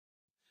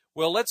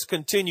Well, let's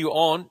continue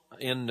on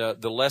in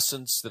the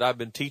lessons that I've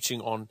been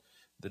teaching on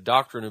the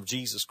doctrine of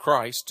Jesus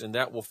Christ, and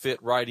that will fit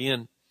right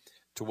in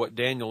to what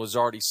Daniel has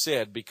already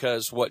said,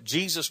 because what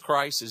Jesus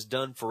Christ has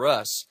done for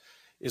us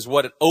is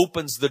what it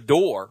opens the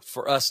door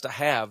for us to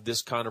have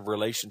this kind of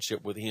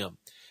relationship with Him.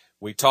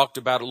 We talked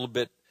about it a little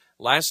bit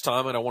last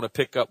time, and I want to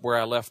pick up where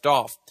I left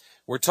off.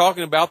 We're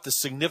talking about the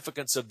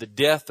significance of the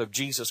death of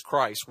Jesus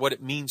Christ, what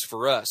it means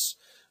for us.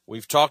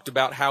 We've talked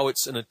about how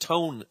it's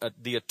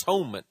the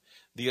atonement,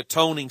 the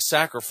atoning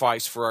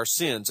sacrifice for our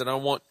sins. And I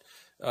want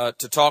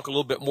to talk a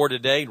little bit more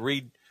today,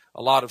 read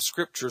a lot of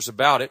scriptures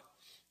about it,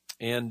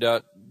 and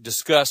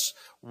discuss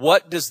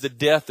what does the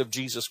death of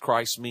Jesus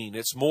Christ mean.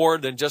 It's more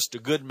than just a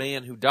good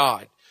man who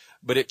died,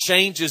 but it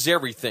changes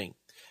everything.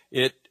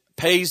 It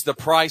pays the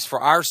price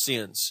for our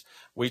sins.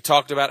 We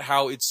talked about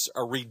how it's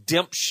a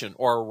redemption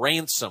or a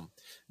ransom.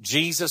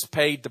 Jesus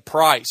paid the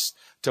price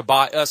to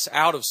buy us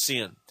out of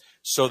sin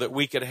so that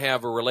we could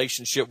have a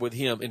relationship with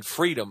Him in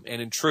freedom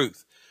and in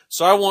truth.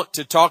 So I want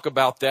to talk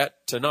about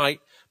that tonight.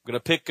 I'm going to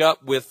pick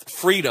up with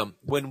freedom.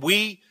 When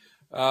we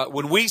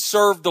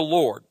serve the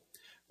Lord,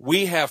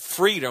 we have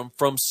freedom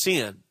from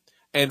sin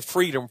and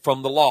freedom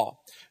from the law.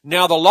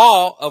 Now, the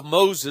law of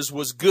Moses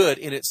was good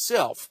in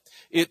itself.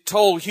 It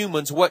told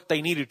humans what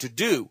they needed to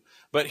do.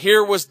 But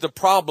here was the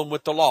problem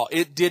with the law.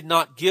 It did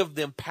not give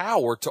them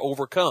power to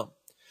overcome.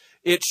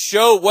 It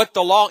showed what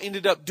the law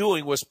ended up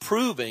doing was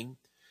proving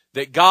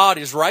that God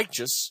is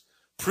righteous,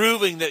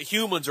 proving that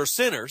humans are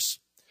sinners,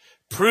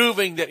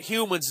 proving that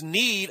humans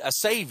need a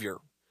Savior.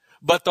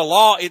 But the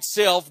law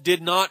itself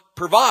did not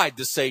provide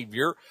the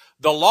Savior.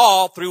 The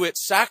law, through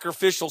its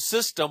sacrificial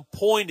system,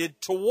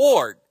 pointed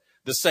toward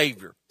the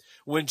Savior.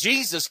 When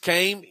Jesus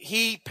came,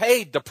 He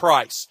paid the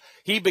price.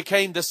 He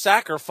became the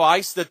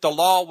sacrifice that the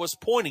law was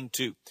pointing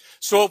to.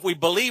 So if we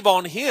believe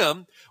on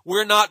Him,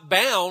 we're not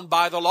bound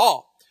by the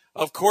law.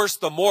 Of course,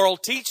 the moral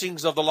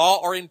teachings of the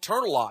law are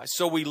internalized.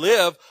 So we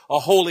live a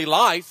holy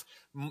life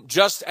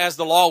just as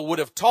the law would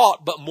have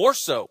taught, but more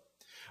so.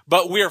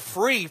 But we're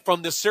free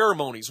from the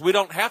ceremonies. We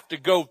don't have to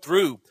go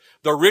through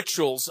the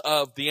rituals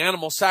of the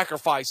animal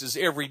sacrifices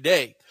every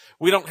day.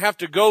 We don't have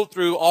to go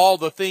through all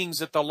the things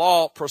that the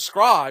law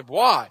prescribed.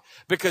 Why?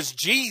 Because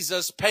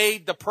Jesus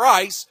paid the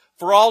price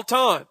for all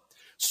time.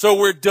 So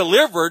we're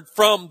delivered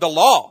from the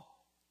law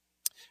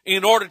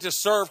in order to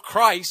serve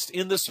Christ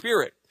in the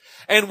Spirit.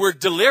 And we're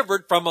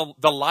delivered from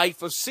the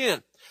life of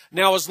sin.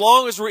 Now, as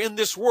long as we're in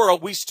this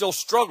world, we still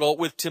struggle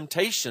with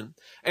temptation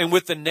and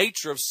with the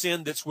nature of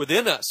sin that's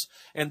within us.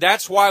 And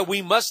that's why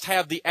we must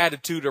have the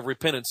attitude of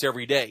repentance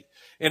every day.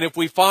 And if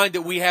we find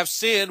that we have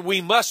sin,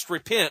 we must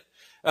repent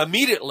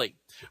immediately.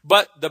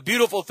 But the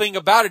beautiful thing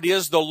about it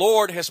is the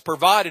Lord has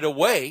provided a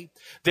way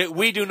that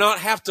we do not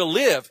have to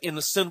live in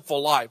the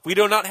sinful life. We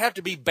do not have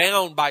to be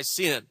bound by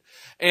sin.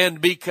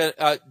 And we do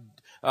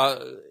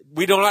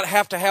not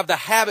have to have the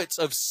habits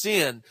of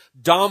sin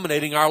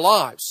dominating our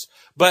lives.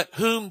 But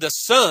whom the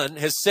Son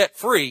has set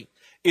free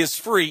is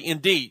free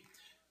indeed.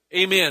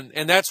 Amen.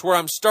 And that's where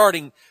I'm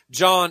starting,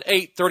 John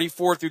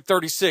 8:34 through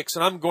 36.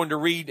 And I'm going to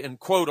read and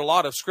quote a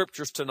lot of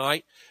scriptures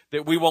tonight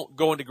that we won't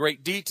go into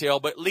great detail,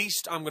 but at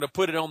least I'm going to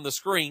put it on the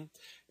screen.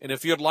 And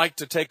if you'd like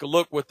to take a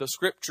look with the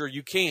scripture,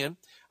 you can.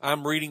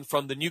 I'm reading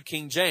from the New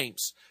King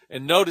James.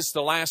 And notice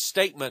the last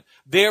statement.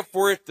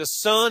 Therefore, if the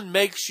Son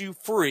makes you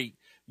free,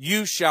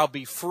 you shall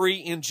be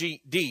free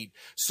indeed.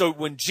 So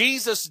when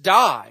Jesus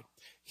died,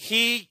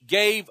 He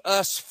gave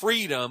us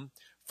freedom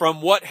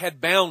from what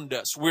had bound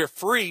us. We're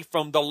free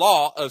from the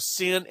law of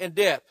sin and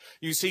death.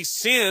 You see,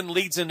 sin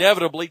leads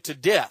inevitably to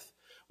death.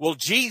 Well,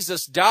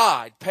 Jesus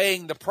died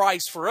paying the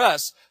price for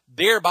us,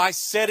 thereby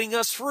setting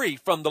us free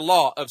from the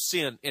law of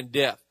sin and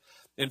death.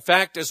 In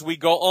fact, as we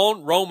go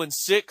on, Romans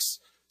 6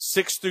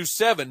 through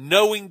 7,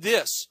 knowing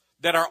this,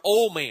 that our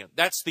old man,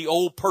 that's the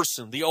old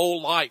person, the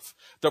old life,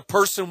 the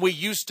person we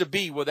used to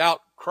be without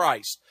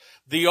Christ.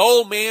 The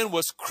old man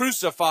was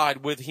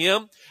crucified with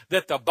Him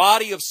that the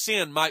body of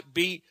sin might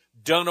be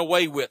done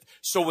away with.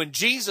 So when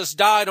Jesus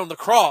died on the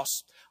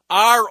cross,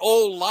 our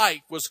old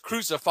life was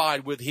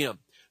crucified with Him.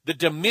 The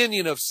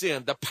dominion of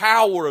sin, the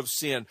power of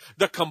sin,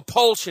 the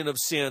compulsion of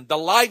sin, the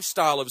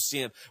lifestyle of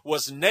sin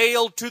was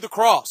nailed to the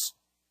cross,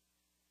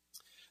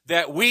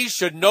 that we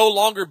should no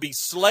longer be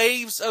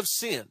slaves of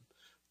sin,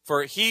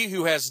 for He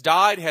who has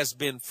died has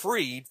been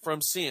freed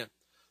from sin.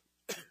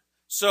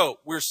 So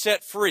we're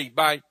set free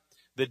by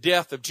the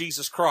death of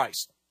Jesus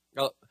Christ.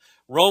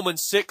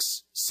 Romans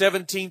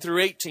 6:17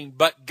 through 18.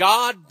 But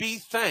God be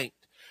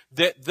thanked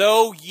that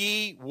though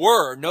ye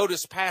were,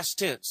 notice past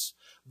tense,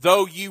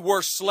 though ye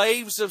were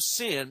slaves of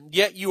sin,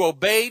 yet you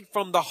obeyed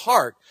from the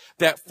heart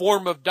that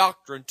form of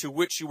doctrine to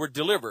which you were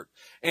delivered.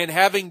 And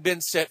having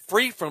been set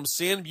free from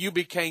sin, you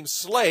became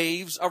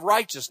slaves of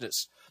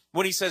righteousness.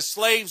 When he says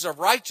slaves of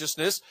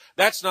righteousness,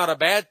 that's not a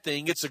bad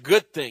thing. It's a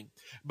good thing.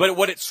 But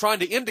what it's trying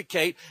to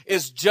indicate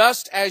is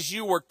just as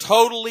you were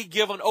totally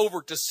given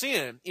over to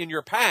sin in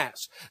your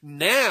past,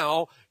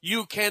 now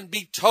you can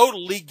be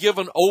totally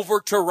given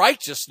over to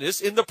righteousness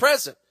in the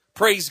present.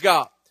 Praise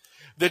God.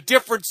 The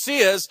difference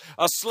is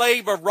a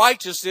slave of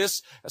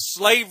righteousness.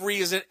 Slavery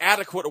is an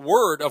adequate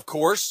word, of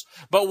course,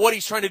 but what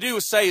he's trying to do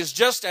is say is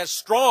just as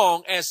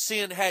strong as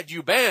sin had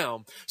you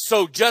bound,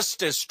 so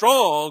just as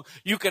strong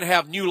you can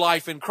have new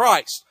life in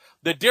Christ.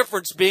 The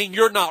difference being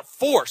you're not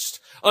forced.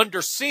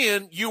 Under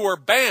sin, you are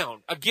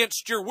bound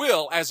against your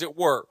will, as it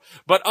were.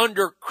 But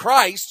under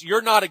Christ,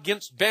 you're not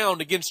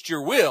bound against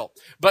your will,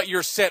 but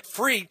you're set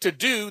free to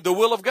do the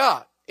will of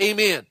God.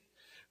 Amen.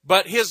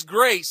 But His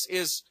grace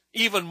is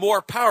even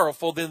more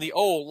powerful than the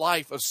old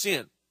life of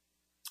sin.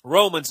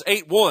 Romans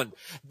 8:1,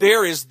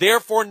 there is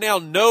therefore now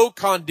no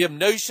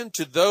condemnation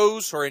to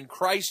those who are in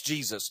Christ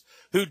Jesus,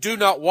 who do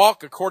not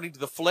walk according to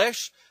the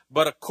flesh,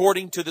 but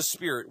according to the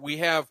Spirit. We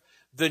have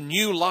the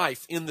new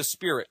life in the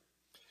Spirit.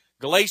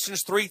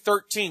 Galatians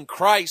 3:13,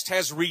 Christ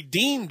has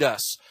redeemed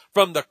us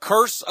from the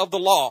curse of the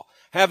law,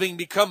 having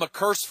become a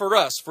curse for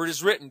us. For it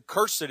is written,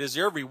 cursed is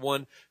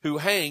everyone who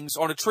hangs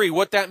on a tree.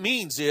 What that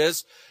means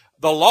is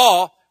the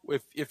law,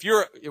 if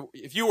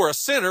you were a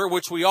sinner,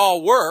 which we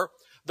all were,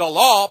 the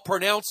law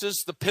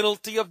pronounces the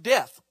penalty of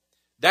death.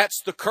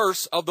 That's the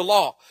curse of the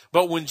law.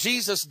 But when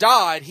Jesus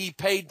died, He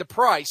paid the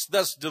price,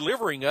 thus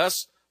delivering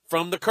us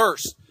from the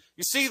curse.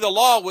 You see, the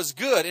law was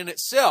good in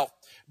itself,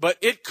 but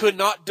it could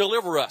not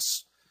deliver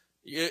us.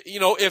 You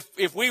know,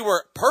 if we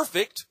were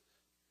perfect,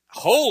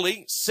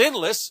 holy,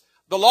 sinless,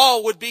 the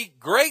law would be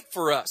great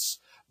for us.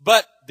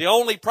 But the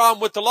only problem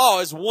with the law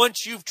is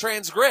once you've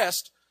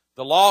transgressed,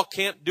 the law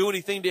can't do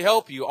anything to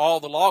help you. All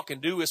the law can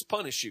do is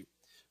punish you.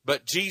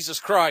 But Jesus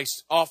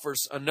Christ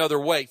offers another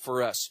way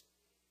for us.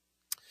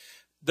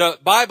 The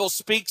Bible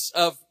speaks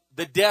of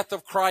the death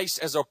of Christ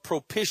as a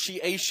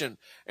propitiation,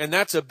 and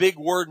that's a big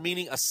word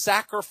meaning a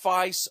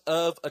sacrifice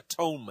of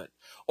atonement,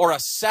 or a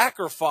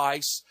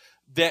sacrifice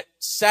that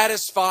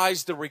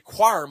satisfies the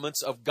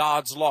requirements of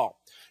God's law.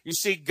 You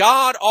see,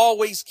 God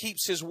always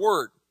keeps His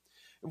word.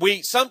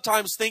 We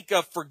sometimes think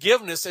of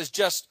forgiveness as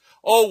just,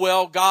 oh,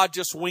 well, God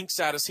just winks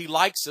at us. He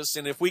likes us,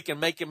 and if we can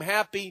make Him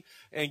happy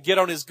and get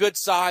on His good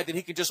side, then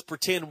He can just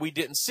pretend we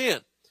didn't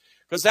sin.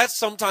 Because that's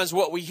sometimes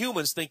what we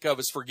humans think of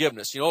as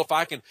forgiveness. You know, if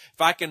I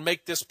can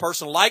make this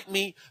person like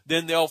me,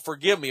 then they'll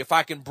forgive me. If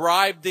I can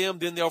bribe them,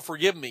 then they'll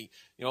forgive me.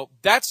 You know,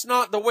 that's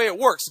not the way it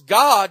works.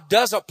 God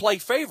doesn't play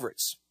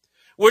favorites,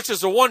 which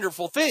is a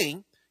wonderful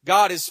thing.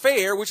 God is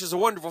fair, which is a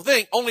wonderful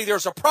thing. Only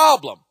there's a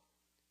problem.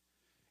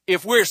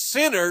 If we're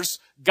sinners,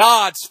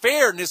 God's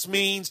fairness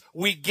means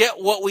we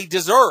get what we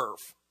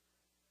deserve.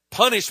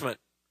 Punishment.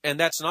 And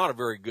that's not a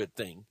very good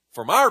thing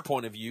from our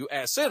point of view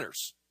as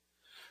sinners.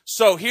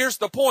 So here's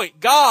the point.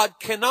 God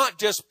cannot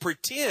just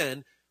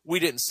pretend we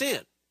didn't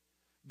sin.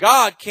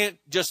 God can't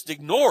just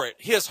ignore it.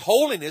 His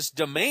holiness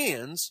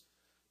demands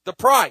the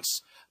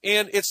price.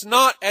 And it's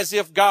not as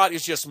if God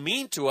is just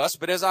mean to us,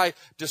 but as I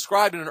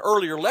described in an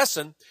earlier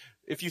lesson,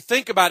 if you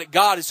think about it,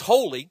 God is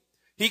holy.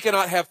 He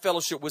cannot have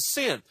fellowship with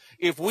sin.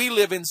 If we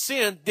live in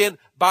sin, then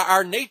by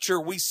our nature,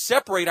 we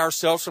separate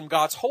ourselves from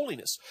God's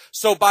holiness.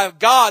 So by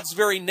God's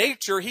very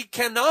nature, He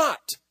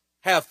cannot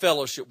have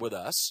fellowship with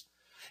us.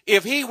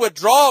 If He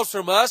withdraws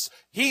from us,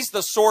 He's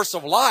the source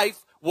of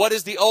life. What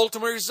is the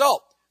ultimate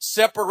result?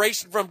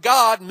 Separation from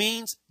God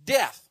means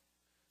death.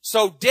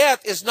 So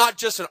death is not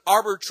just an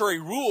arbitrary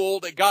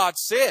rule that God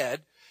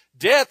said.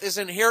 Death is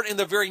inherent in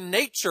the very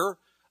nature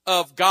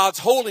of God's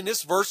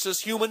holiness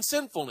versus human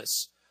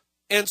sinfulness.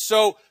 And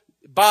so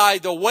by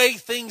the way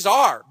things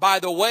are, by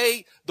the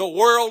way the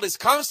world is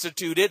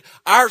constituted,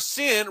 our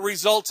sin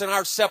results in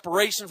our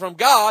separation from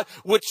God,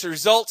 which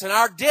results in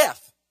our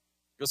death.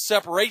 Because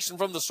separation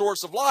from the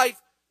source of life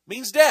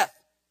means death.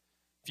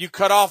 If you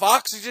cut off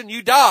oxygen,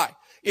 you die.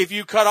 If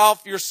you cut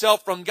off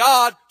yourself from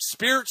God,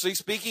 spiritually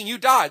speaking, you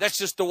die. That's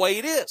just the way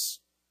it is.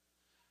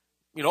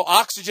 You know,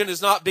 oxygen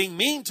is not being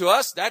mean to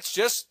us. That's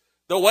just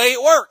the way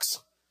it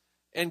works.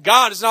 And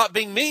God is not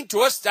being mean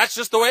to us. That's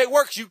just the way it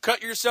works. You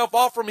cut yourself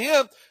off from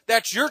Him.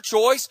 That's your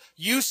choice.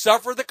 You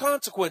suffer the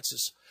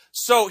consequences.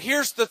 So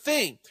here's the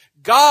thing.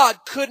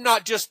 God could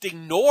not just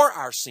ignore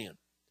our sin.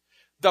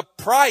 The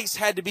price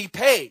had to be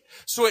paid.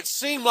 So it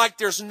seemed like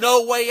there's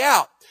no way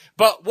out.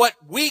 But what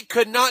we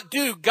could not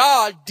do,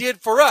 God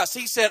did for us.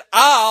 He said,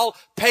 I'll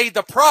pay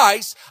the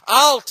price.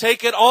 I'll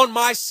take it on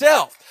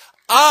myself.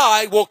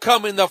 I will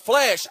come in the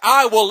flesh.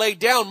 I will lay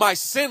down my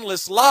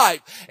sinless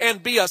life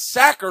and be a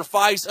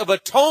sacrifice of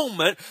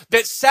atonement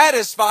that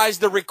satisfies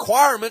the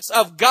requirements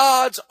of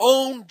God's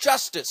own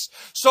justice.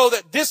 So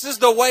that this is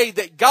the way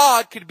that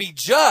God could be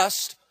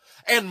just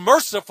and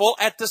merciful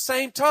at the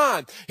same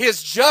time.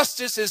 His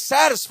justice is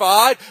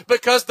satisfied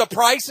because the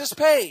price is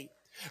paid.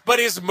 But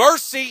His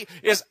mercy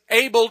is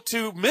able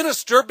to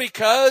minister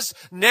because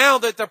now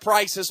that the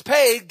price is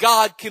paid,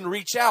 God can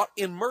reach out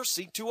in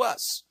mercy to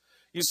us.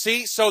 You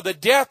see, so the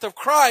death of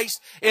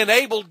Christ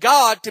enabled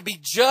God to be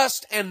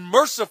just and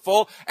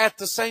merciful at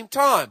the same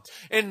time.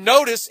 And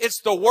notice it's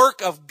the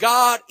work of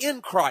God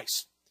in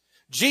Christ.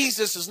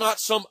 Jesus is not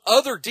some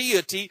other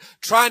deity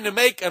trying to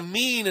make a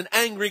mean and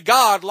angry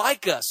God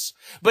like us.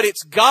 But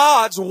it's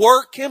God's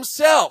work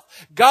himself.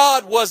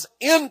 God was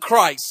in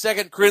Christ,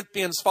 2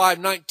 Corinthians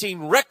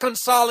 5:19,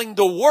 reconciling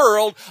the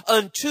world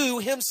unto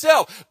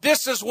himself.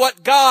 This is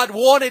what God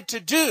wanted to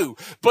do,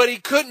 but he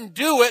couldn't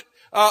do it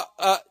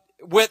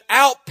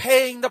without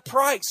paying the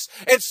price.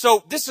 And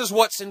so this is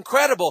what's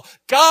incredible.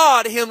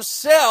 God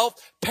himself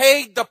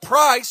paid the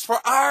price for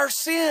our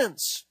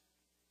sins.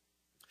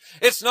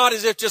 It's not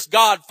as if just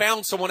God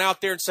found someone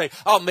out there and say,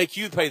 I'll make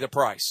you pay the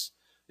price.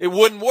 It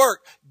wouldn't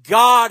work.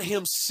 God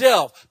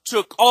himself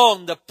took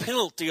on the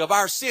penalty of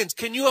our sins.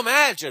 Can you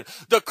imagine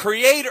the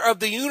creator of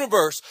the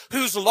universe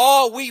whose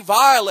law we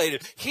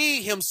violated?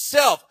 He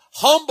himself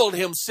humbled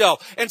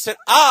himself and said,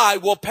 I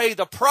will pay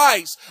the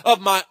price of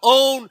my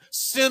own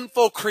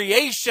sinful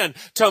creation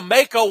to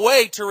make a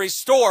way to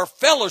restore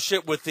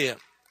fellowship with him.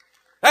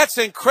 That's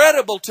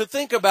incredible to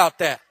think about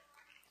that.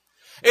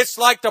 It's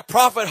like the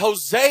prophet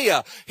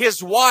Hosea.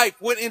 His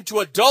wife went into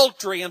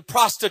adultery and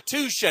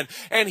prostitution,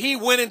 and he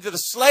went into the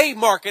slave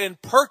market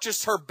and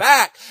purchased her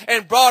back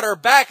and brought her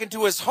back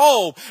into his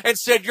home and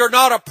said, you're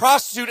not a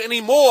prostitute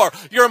anymore.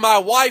 You're my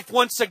wife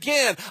once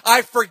again.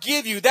 I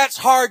forgive you. That's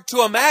hard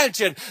to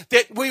imagine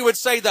that we would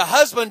say the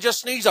husband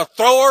just needs to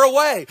throw her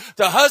away.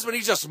 The husband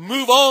needs to just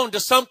move on to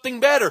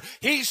something better.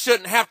 He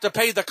shouldn't have to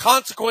pay the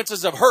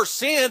consequences of her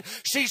sin.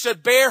 She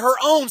should bear her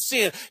own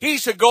sin. He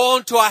should go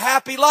on to a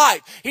happy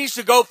life. He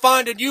should go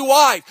find a new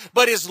wife.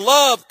 But his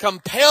love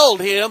compelled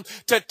him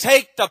to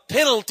take the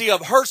penalty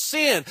of her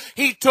sin.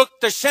 He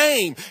took the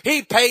shame.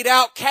 He paid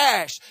out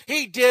cash.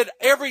 He did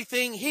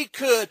everything he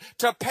could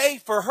to pay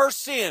for her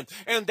sin.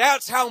 And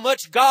that's how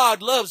much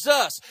God loves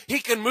us. He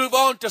can move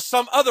on to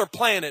some other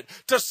planet,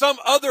 to some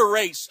other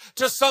race,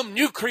 to some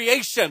new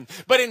creation.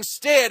 But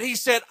instead, he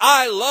said,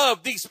 I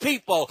love these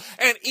people.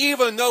 And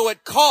even though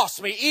it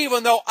costs me,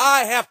 even though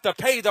I have to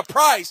pay the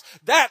price,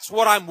 that's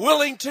what I'm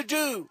willing to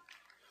do.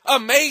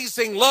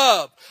 Amazing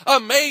love,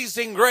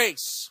 amazing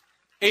grace.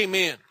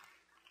 Amen.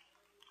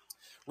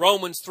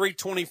 Romans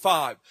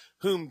 3:25,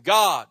 whom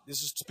God,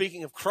 this is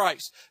speaking of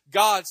Christ,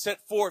 God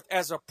set forth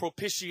as a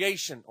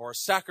propitiation or a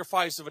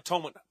sacrifice of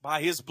atonement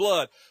by his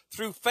blood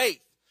through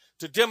faith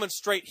to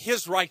demonstrate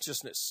his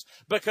righteousness,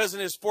 because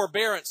in his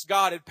forbearance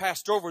God had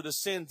passed over the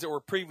sins that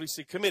were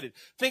previously committed.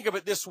 Think of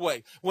it this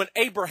way. When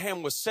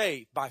Abraham was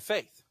saved by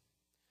faith,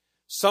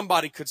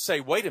 somebody could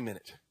say, wait a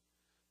minute.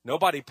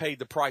 Nobody paid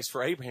the price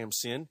for Abraham's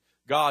sin.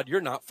 God,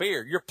 you're not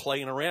fair. You're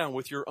playing around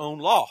with your own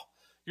law.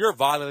 You're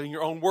violating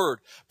your own word.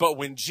 But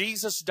when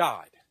Jesus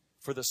died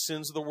for the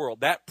sins of the world,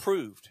 that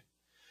proved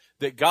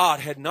that God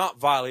had not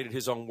violated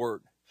his own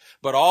word.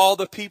 But all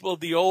the people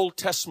of the Old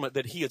Testament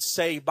that he had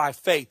saved by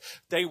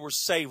faith, they were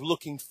saved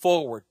looking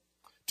forward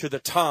to the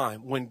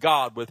time when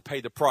God would pay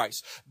the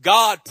price.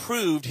 God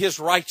proved his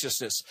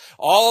righteousness.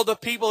 All the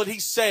people that he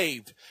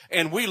saved,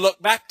 and we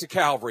look back to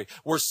Calvary,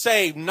 were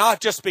saved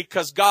not just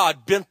because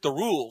God bent the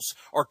rules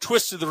or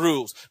twisted the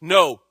rules.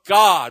 No,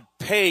 God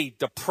paid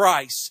the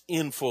price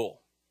in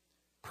full.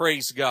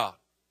 Praise God.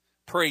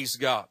 Praise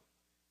God.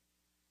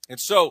 And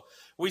so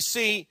we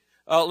see,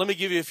 let me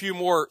give you a few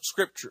more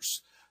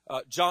scriptures.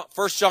 1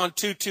 John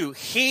 2:2,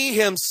 he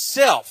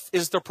himself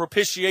is the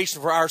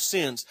propitiation for our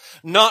sins,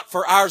 not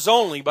for ours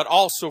only, but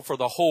also for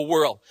the whole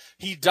world.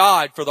 He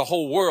died for the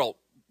whole world.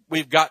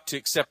 We've got to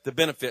accept the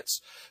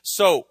benefits.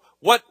 So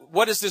what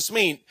does this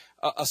mean?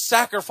 A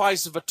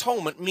sacrifice of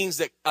atonement means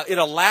that it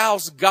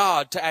allows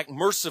God to act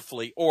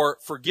mercifully or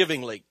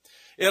forgivingly.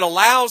 It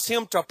allows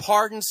him to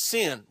pardon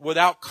sin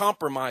without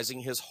compromising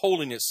his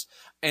holiness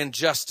and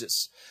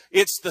justice.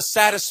 It's the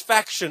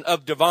satisfaction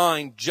of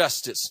divine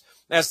justice.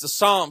 As the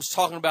Psalms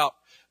talking about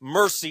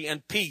mercy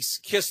and peace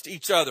kissed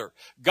each other.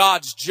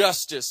 God's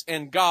justice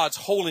and God's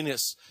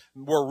holiness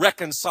were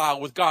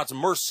reconciled with God's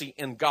mercy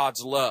and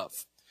God's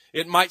love.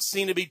 It might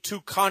seem to be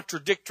two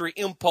contradictory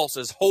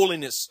impulses.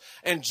 Holiness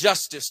and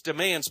justice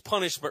demands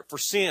punishment for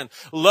sin.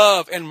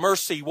 Love and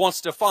mercy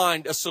wants to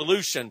find a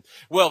solution.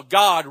 Well,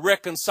 God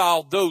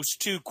reconciled those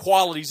two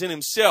qualities in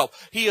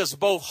himself. He is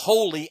both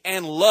holy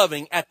and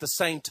loving at the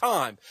same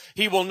time.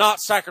 He will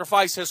not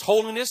sacrifice his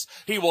holiness.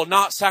 He will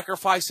not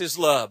sacrifice his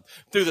love.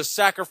 Through the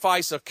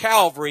sacrifice of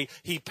Calvary,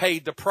 he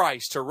paid the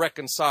price to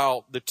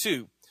reconcile the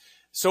two.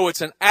 So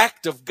it's an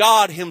act of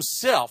God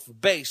himself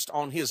based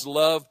on his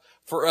love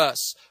for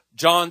us.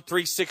 John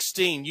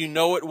 3:16, you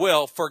know it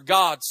well. For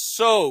God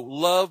so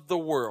loved the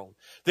world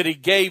that he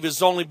gave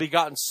his only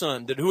begotten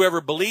Son, that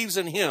whoever believes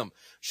in him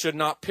should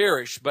not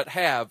perish, but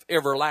have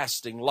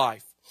everlasting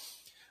life.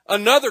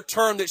 Another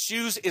term that's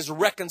used is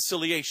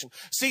reconciliation.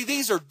 See,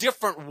 these are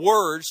different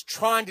words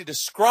trying to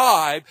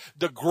describe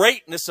the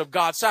greatness of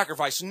God's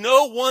sacrifice.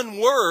 No one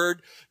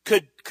word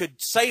could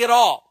say it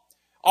all.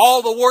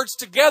 All the words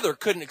together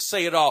couldn't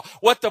say it all.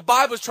 What the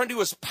Bible is trying to do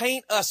is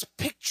paint us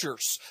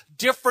pictures,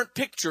 different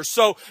pictures.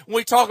 So when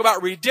we talk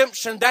about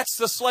redemption, that's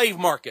the slave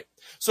market.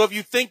 So if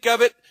you think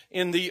of it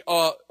in the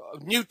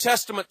New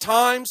Testament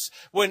times,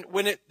 when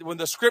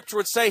the scripture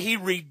would say he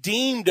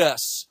redeemed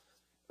us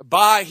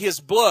by his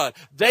blood.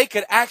 They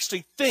could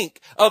actually think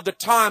of the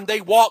time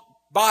they walked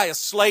by a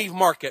slave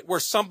market where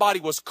somebody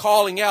was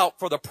calling out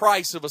for the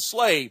price of a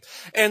slave.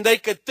 And they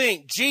could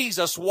think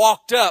Jesus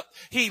walked up,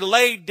 he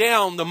laid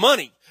down the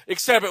money,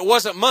 except it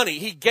wasn't money.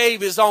 He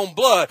gave his own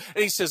blood.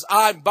 And he says,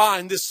 I'm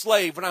buying this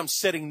slave and I'm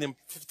setting them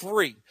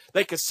free.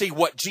 They could see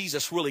what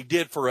Jesus really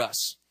did for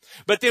us.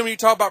 But then when you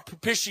talk about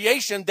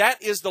propitiation,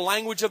 that is the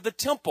language of the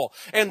temple.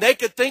 And they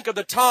could think of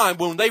the time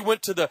when they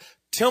went to the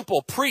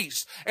temple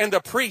priest, and the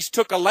priest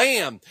took a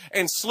lamb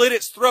and slit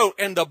its throat,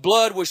 and the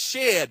blood was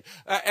shed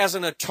as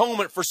an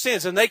atonement for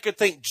sins. And they could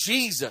think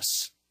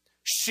Jesus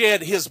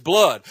shed his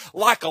blood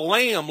like a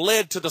lamb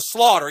led to the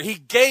slaughter. He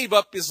gave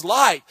up his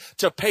life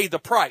to pay the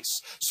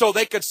price. So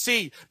they could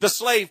see the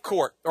slave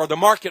court or the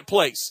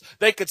marketplace.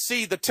 They could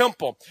see the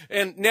temple.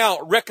 And now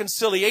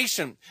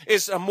reconciliation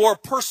is a more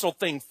personal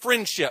thing,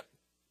 friendship.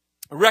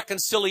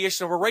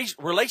 Reconciliation of a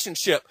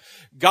relationship.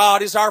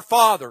 God is our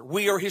Father.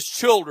 We are his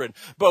children,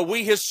 but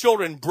we, his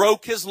children,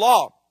 broke his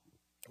law.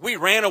 We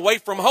ran away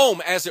from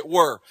home, as it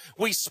were.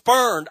 We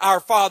spurned our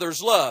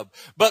Father's love.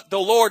 But the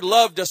Lord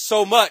loved us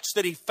so much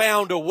that he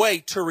found a way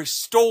to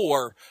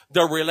restore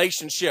the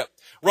relationship.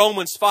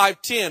 Romans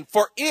 5:10,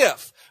 for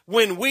if,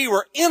 when we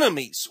were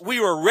enemies, we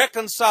were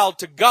reconciled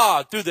to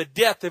God through the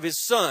death of his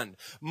Son,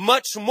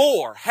 much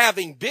more,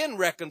 having been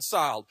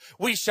reconciled,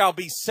 we shall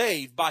be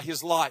saved by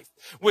his life.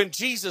 When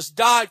Jesus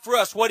died for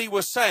us, what he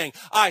was saying,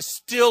 I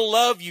still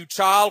love you,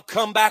 child,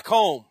 come back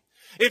home.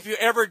 If you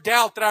ever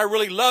doubt that I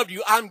really love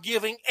you, I'm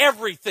giving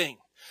everything.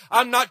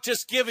 I'm not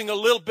just giving a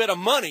little bit of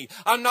money.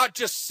 I'm not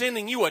just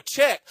sending you a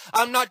check.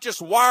 I'm not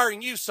just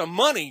wiring you some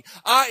money.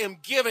 I am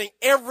giving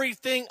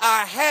everything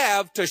I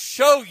have to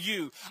show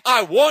you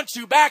I want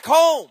you back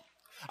home.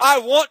 I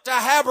want to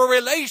have a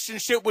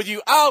relationship with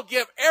you. I'll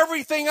give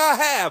everything I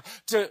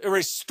have to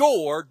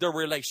restore the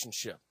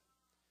relationship.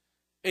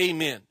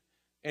 Amen.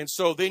 And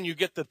so then you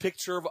get the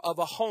picture of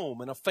a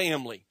home and a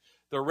family,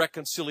 the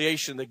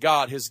reconciliation that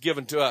God has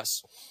given to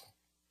us.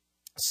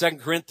 2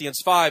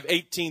 Corinthians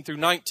 5:18 through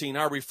 19.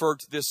 I referred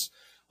to this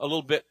a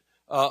little bit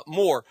a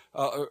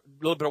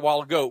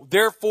while ago.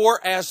 Therefore,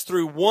 as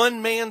through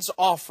one man's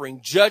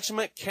offering,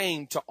 judgment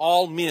came to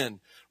all men,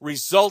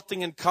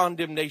 resulting in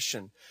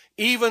condemnation.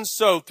 Even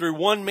so, through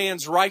one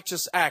man's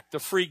righteous act, the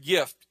free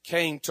gift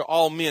came to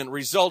all men,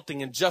 resulting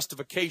in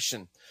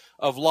justification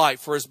of life.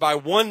 For as by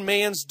one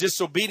man's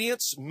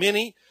disobedience,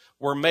 many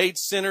were made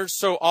sinners,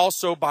 so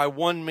also by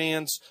one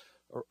man's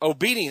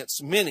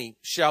obedience, many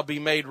shall be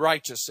made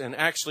righteous. And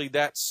actually,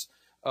 that's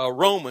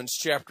Romans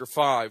chapter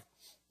 5,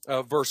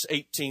 verse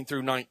 18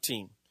 through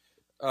 19.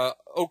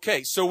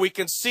 Okay, so we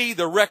can see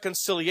the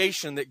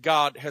reconciliation that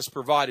God has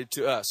provided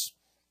to us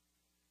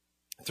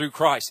through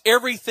Christ.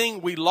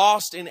 Everything we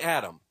lost in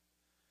Adam,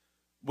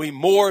 we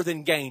more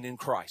than gain in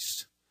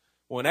Christ.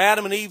 When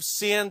Adam and Eve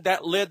sinned,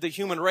 that led the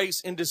human race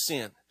into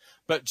sin.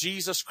 But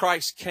Jesus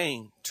Christ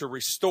came to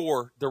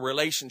restore the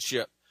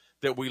relationship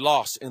that we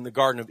lost in the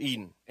Garden of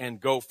Eden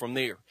and go from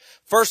there.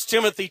 1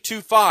 Timothy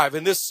 2:5,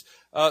 and this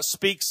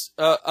speaks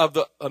of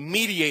a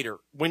mediator.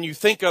 When you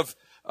think of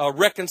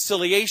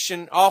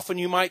reconciliation, often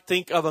you might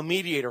think of a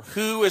mediator.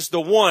 Who is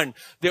the one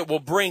that will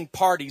bring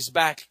parties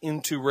back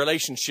into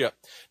relationship?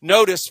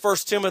 Notice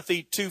 1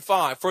 Timothy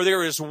 2:5, for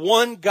there is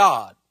one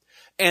God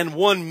and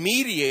one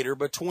mediator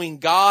between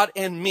God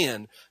and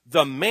men,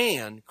 the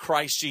man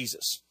Christ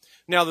Jesus.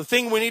 Now, the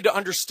thing we need to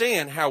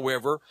understand,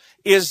 however,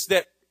 is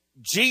that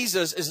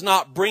Jesus is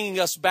not bringing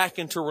us back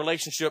into a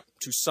relationship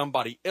to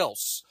somebody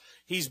else.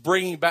 He's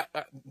bringing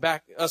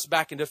us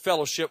back into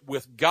fellowship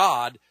with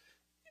God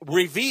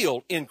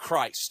revealed in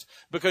Christ.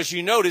 Because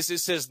you notice it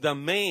says the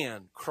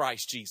man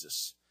Christ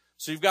Jesus.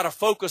 So you've got to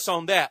focus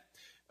on that.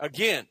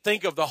 Again,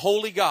 think of the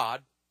holy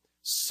God,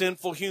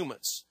 sinful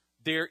humans.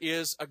 There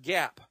is a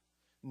gap.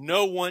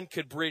 No one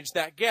could bridge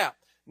that gap.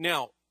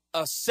 Now,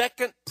 a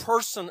second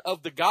person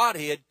of the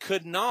Godhead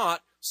could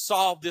not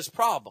solve this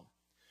problem.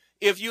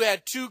 If you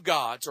had two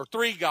gods or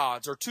three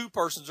gods or two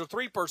persons or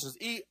three persons,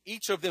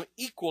 each of them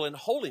equal in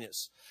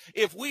holiness,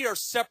 if we are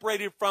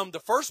separated from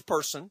the first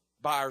person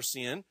by our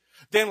sin,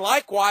 then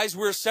likewise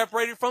we're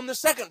separated from the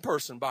second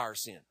person by our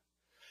sin.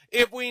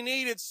 If we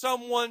needed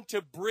someone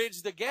to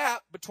bridge the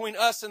gap between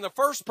us and the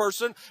first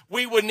person,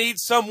 we would need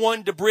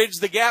someone to bridge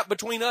the gap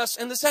between us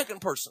and the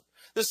second person.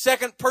 The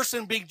second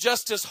person, being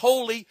just as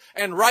holy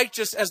and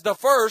righteous as the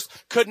first,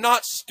 could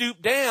not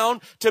stoop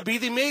down to be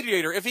the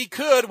mediator. If he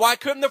could, why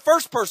couldn't the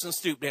first person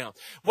stoop down?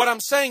 What I'm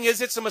saying is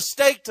it's a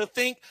mistake to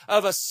think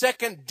of a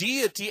second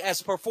deity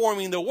as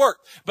performing the work.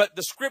 But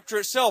the scripture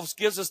itself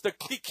gives us the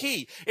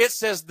key. It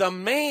says the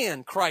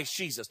man Christ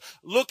Jesus.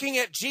 Looking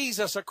at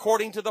Jesus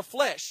according to the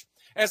flesh.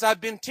 As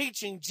I've been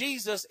teaching,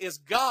 Jesus is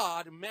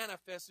God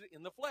manifested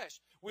in the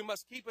flesh. We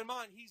must keep in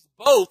mind he's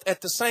both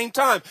at the same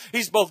time.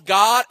 He's both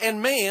God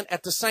and man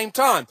at the same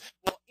time.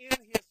 Well, in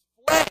his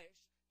flesh,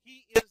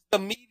 he is the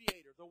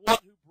mediator, the one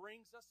who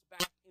brings us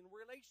back in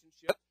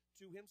relationship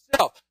to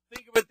himself.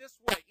 Think of it this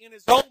way. In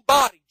his own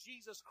body,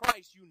 Jesus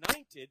Christ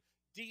united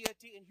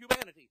deity and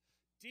humanity.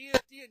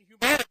 Deity and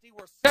humanity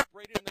were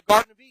separated in the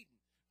Garden of Eden.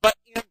 But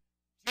in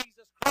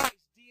Jesus Christ,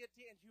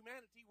 deity and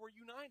humanity were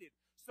united.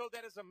 So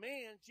that as a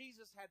man,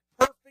 Jesus had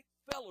perfect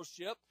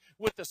fellowship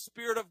with the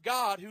Spirit of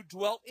God who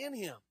dwelt in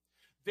him.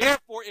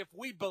 Therefore, if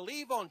we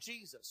believe on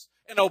Jesus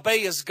and obey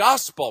his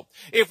gospel,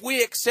 if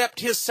we accept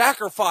his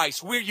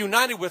sacrifice, we're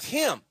united with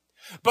him.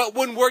 But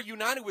when we're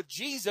united with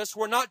Jesus,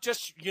 we're not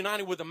just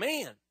united with a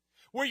man.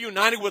 We're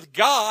united with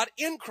God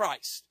in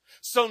Christ.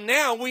 So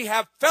now we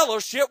have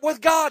fellowship with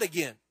God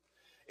again.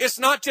 It's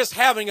not just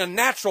having a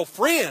natural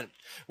friend.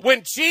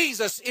 When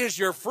Jesus is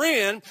your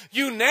friend,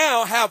 you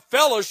now have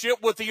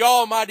fellowship with the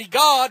Almighty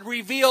God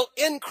revealed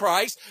in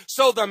Christ.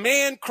 So the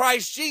man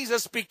Christ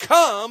Jesus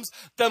becomes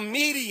the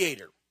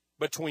mediator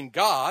between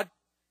God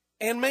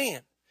and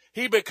man.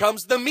 He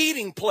becomes the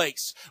meeting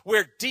place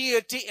where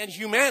deity and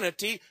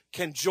humanity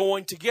can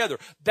join together.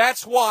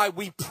 That's why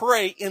we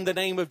pray in the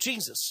name of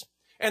Jesus.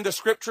 And the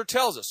scripture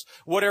tells us,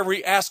 whatever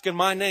you ask in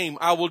my name,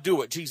 I will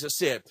do it, Jesus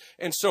said,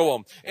 and so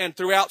on. And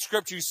throughout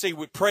scripture, you see,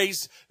 we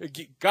praise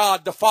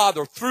God the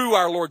Father through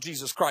our Lord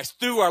Jesus Christ,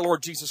 through our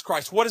Lord Jesus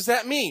Christ. What does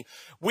that mean?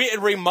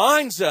 It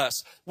reminds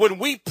us when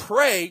we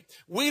pray,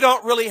 we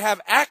don't really have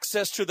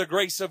access to the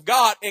grace of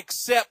God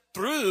except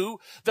through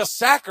the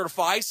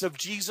sacrifice of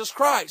Jesus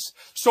Christ.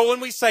 So when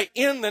we say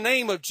in the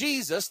name of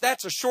Jesus,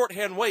 that's a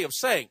shorthand way of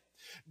saying,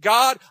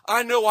 God,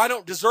 I know I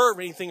don't deserve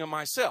anything of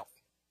myself,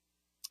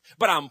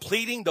 but I'm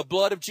pleading the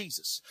blood of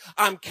Jesus.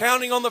 I'm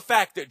counting on the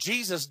fact that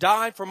Jesus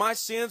died for my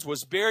sins,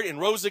 was buried, and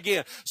rose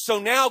again. So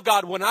now,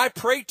 God, when I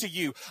pray to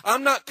you,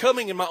 I'm not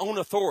coming in my own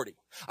authority.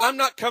 I'm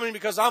not coming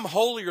because I'm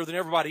holier than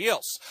everybody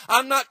else.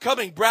 I'm not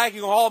coming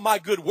bragging on all my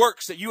good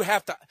works that you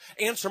have to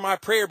answer my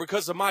prayer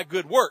because of my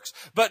good works.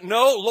 But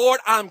no,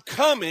 Lord, I'm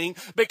coming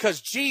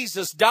because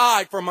Jesus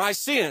died for my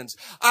sins.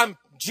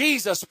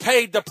 Jesus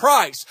paid the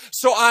price.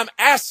 So I'm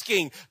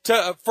asking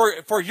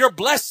for your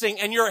blessing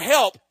and your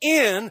help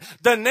in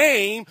the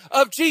name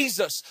of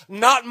Jesus.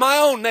 Not my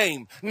own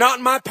name, not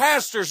my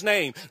pastor's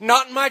name,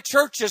 not my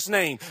church's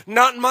name,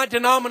 not my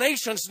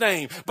denomination's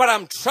name, but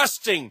I'm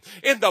trusting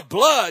in the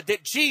blood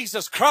that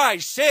Jesus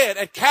Christ shed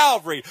at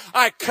Calvary.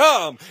 I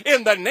come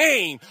in the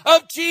name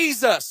of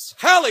Jesus.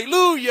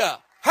 Hallelujah.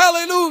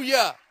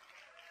 Hallelujah.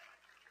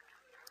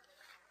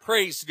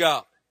 Praise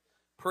God.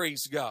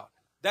 Praise God.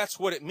 That's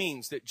what it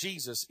means that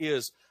Jesus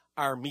is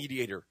our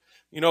mediator.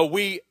 You know,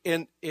 we,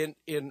 in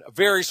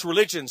various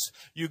religions,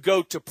 you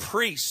go to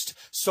priests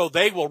so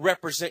they will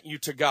represent you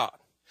to God.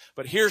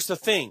 But here's the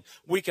thing.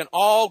 We can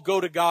all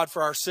go to God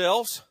for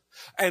ourselves,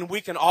 and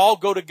we can all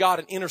go to God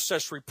in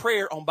intercessory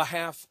prayer on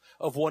behalf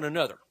of one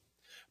another.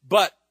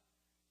 But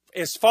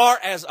as far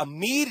as a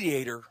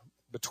mediator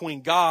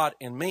between God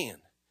and man,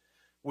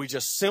 we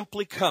just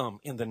simply come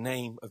in the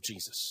name of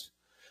Jesus.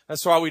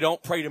 That's why we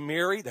don't pray to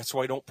Mary. That's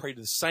why we don't pray to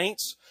the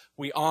saints.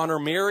 We honor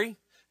Mary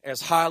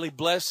as highly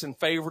blessed and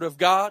favored of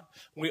God.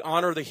 We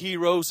honor the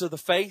heroes of the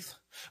faith,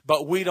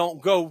 but we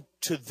don't go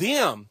to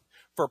them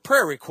for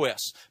prayer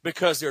requests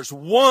because there's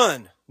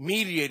one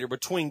mediator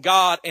between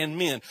God and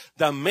men,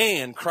 the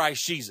man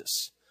Christ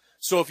Jesus.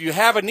 So if you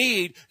have a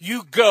need,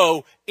 you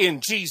go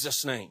in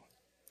Jesus' name.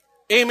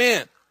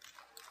 Amen.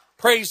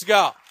 Praise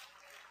God.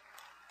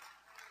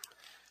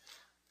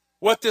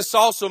 What this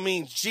also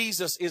means,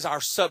 Jesus is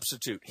our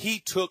substitute. He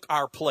took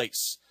our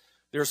place.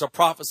 There's a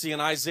prophecy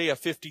in Isaiah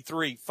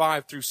 53,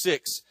 5 through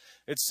 6.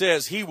 It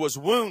says, he was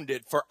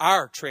wounded for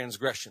our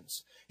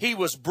transgressions. He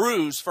was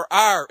bruised for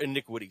our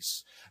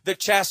iniquities. The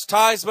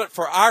chastisement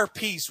for our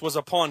peace was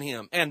upon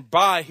him, and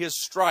by his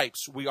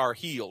stripes we are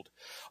healed.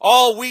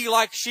 All we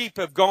like sheep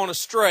have gone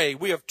astray.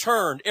 We have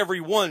turned every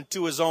one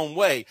to his own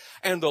way,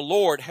 and the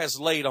Lord has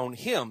laid on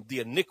him the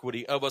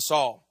iniquity of us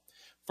all.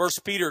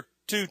 1 Peter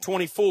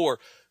 2:24,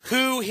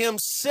 who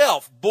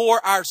himself bore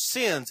our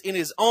sins in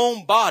his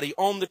own body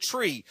on the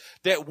tree,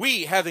 that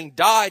we, having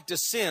died to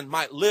sin,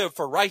 might live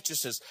for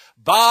righteousness,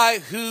 by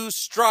whose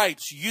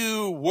stripes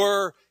you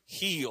were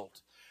healed.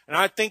 And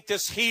I think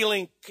this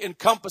healing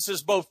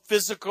encompasses both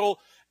physical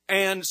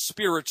and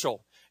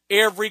spiritual.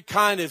 Every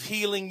kind of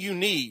healing you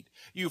need,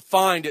 you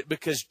find it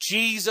because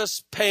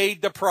Jesus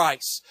paid the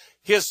price.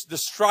 The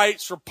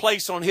stripes were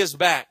placed on his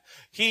back.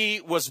 He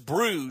was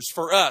bruised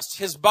for us.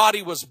 His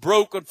body was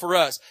broken for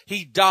us.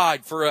 He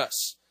died for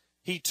us.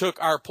 He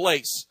took our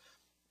place.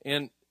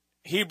 In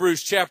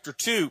Hebrews chapter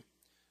 2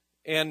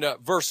 and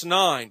verse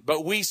 9,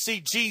 but we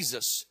see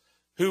Jesus,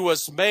 who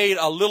was made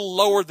a little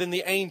lower than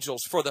the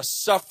angels for the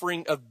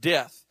suffering of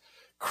death,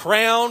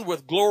 crowned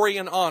with glory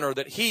and honor,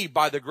 that he,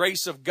 by the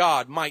grace of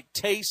God, might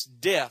taste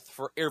death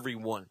for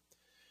everyone.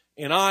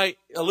 And I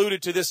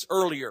alluded to this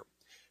earlier.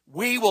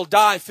 We will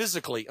die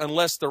physically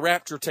unless the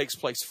rapture takes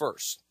place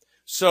first.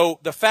 So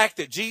the fact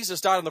that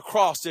Jesus died on the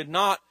cross did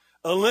not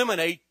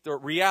eliminate the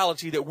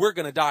reality that we're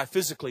going to die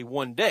physically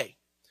one day.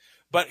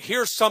 But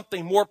here's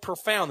something more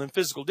profound than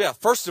physical death.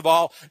 First of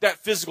all,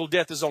 that physical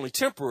death is only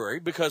temporary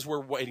because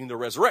we're waiting the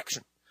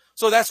resurrection.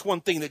 So that's one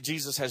thing that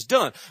Jesus has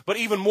done. But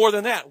even more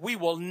than that, we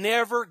will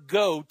never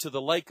go to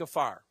the lake of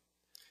fire.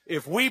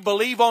 If we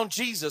believe on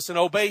Jesus and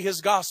obey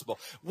his gospel,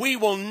 we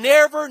will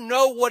never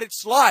know what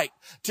it's like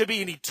to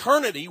be in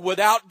eternity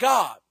without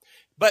God.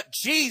 But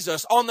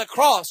Jesus on the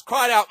cross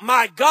cried out,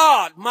 my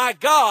God,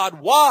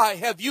 why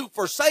have you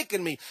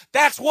forsaken me?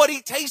 That's what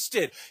he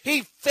tasted.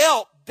 He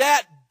felt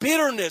that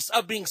bitterness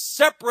of being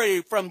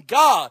separated from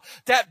God,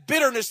 that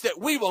bitterness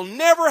that we will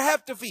never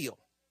have to feel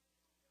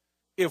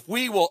if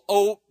we will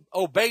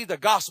obey the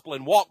gospel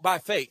and walk by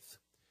faith.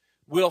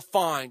 We'll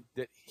find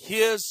that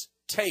his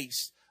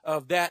taste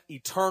of that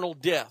eternal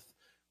death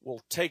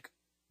will take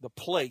the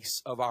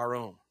place of our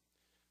own.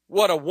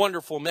 What a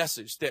wonderful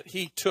message that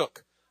he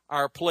took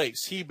our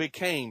place. He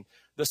became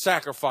the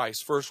sacrifice.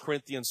 1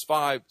 Corinthians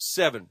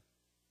 5:7.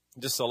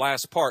 Just the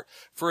last part.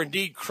 For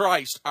indeed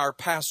Christ, our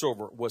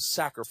Passover, was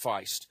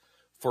sacrificed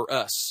for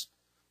us.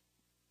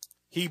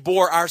 He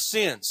bore our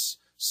sins.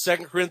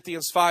 2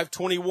 Corinthians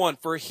 5:21.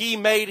 For he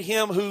made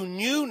him who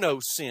knew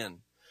no sin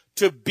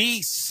to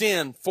be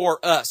sin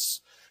for us,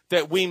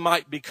 that we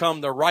might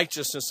become the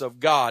righteousness of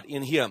God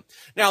in him.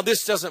 Now,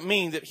 this doesn't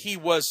mean that he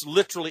was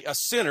literally a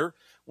sinner.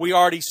 We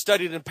already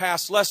studied in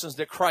past lessons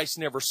that Christ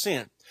never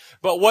sinned.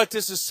 But what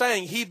this is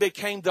saying, he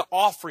became the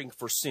offering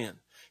for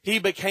sin. He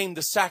became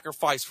the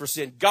sacrifice for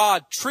sin.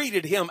 God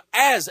treated him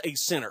as a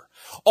sinner.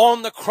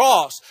 On the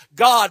cross,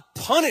 God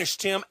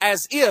punished him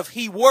as if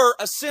he were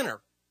a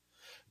sinner.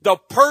 The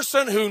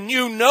person who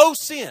knew no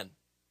sin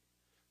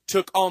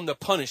took on the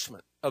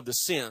punishment of the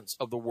sins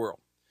of the world.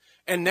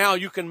 And now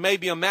you can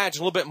maybe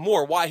imagine a little bit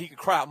more why he could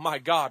cry out, my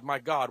God,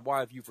 why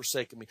have you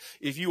forsaken me?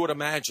 If you would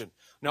imagine.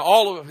 Now,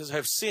 all of us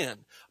have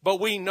sinned, but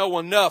we know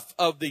enough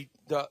of the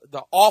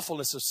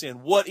awfulness of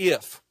sin. What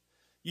if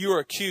you are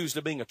accused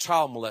of being a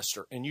child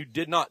molester and you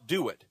did not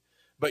do it,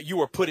 but you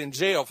were put in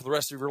jail for the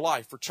rest of your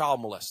life for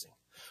child molesting?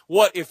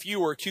 What if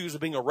you were accused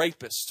of being a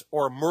rapist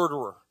or a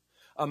murderer,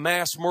 a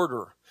mass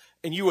murderer,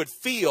 and you would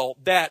feel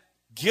that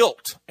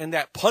guilt and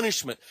that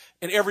punishment,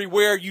 and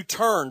everywhere you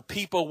turn,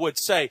 people would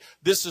say,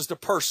 this is the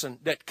person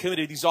that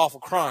committed these awful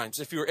crimes.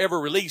 If you were ever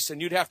released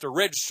and you'd have to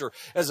register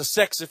as a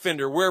sex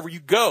offender, wherever you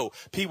go,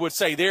 people would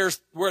say,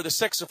 there's where the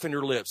sex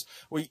offender lives.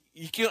 Well,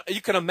 you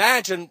can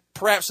imagine,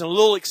 perhaps in a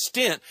little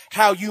extent,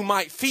 how you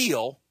might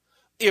feel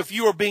if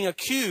you were being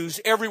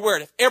accused everywhere,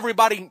 if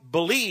everybody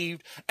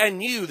believed and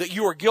knew that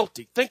you were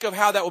guilty. Think of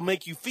how that would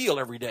make you feel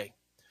every day.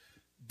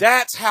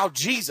 That's how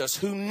Jesus,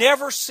 who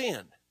never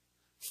sinned,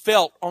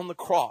 felt on the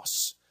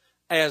cross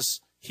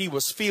as he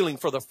was feeling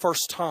for the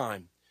first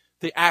time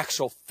the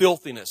actual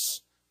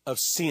filthiness of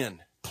sin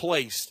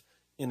placed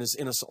in his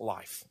innocent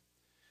life.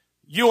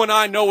 You and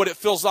I know what it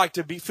feels like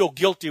to feel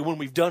guilty when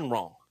we've done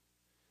wrong.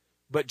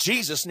 But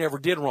Jesus never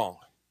did wrong.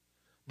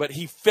 But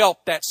he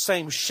felt that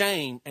same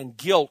shame and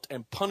guilt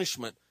and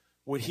punishment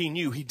when he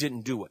knew he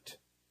didn't do it.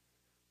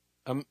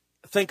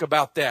 Think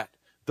about that.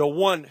 The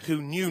one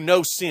who knew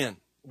no sin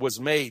was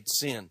made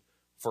sin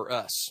for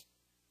us.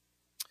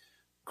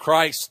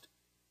 Christ,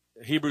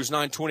 Hebrews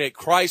 9:28,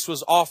 Christ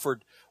was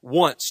offered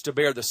once to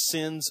bear the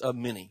sins of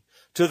many.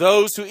 To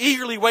those who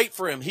eagerly wait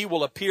for him, he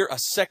will appear a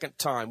second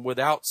time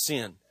without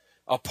sin,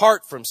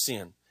 apart from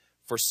sin,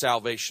 for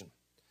salvation.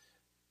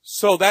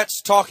 So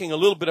that's talking a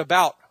little bit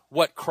about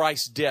what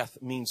Christ's death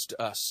means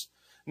to us.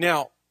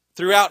 Now,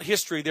 throughout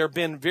history, there have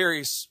been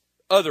various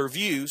other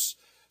views.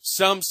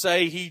 Some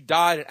say he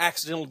died an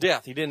accidental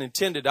death. He didn't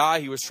intend to die.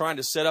 He was trying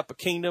to set up a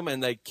kingdom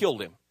and they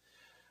killed him.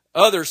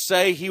 Others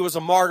say he was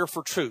a martyr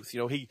for truth.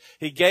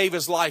 He gave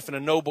his life in a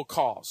noble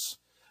cause.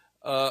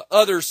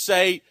 Others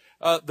say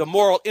the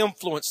moral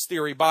influence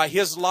theory. By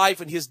his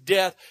life and his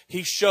death,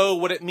 he showed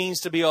what it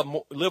means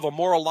to live a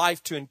moral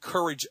life to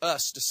encourage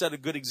us, to set a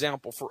good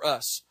example for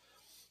us.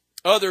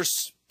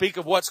 Others speak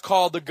of what's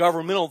called the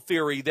governmental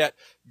theory, that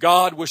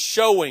God was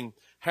showing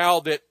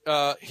how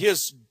that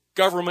his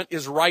government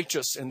is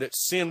righteous and that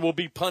sin will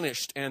be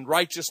punished and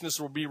righteousness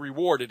will be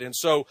rewarded. And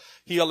so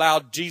he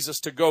allowed Jesus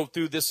to go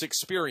through this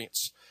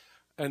experience.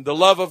 And the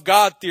love of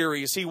God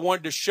theory is he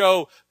wanted to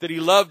show that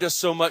he loved us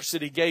so much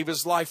that he gave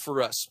his life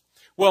for us.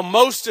 Well,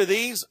 most of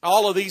these,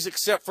 all of these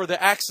except for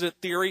the accident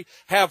theory,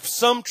 have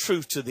some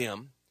truth to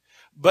them.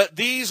 But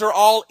these are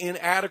all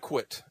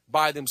inadequate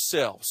by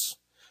themselves,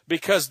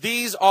 because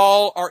these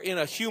all are in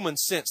a human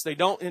sense. They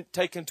don't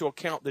take into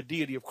account the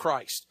deity of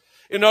Christ.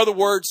 In other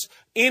words,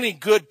 any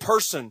good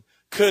person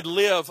could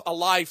live a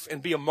life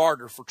and be a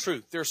martyr for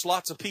truth. There's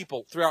lots of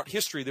people throughout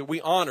history that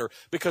we honor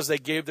because they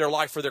gave their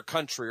life for their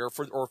country or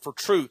for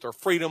truth or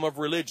freedom of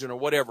religion or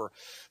whatever.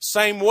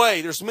 Same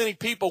way, there's many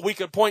people we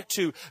could point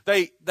to.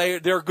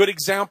 They're a good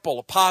example,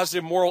 a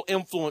positive moral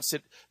influence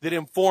that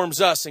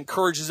informs us,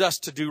 encourages us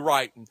to do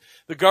right. And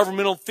the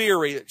governmental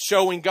theory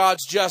showing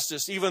God's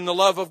justice, even the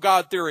love of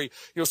God theory.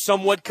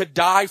 Someone could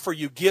die for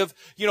you.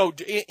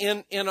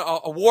 In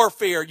a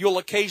warfare, you'll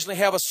occasionally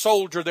have a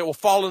soldier that will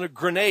fall in a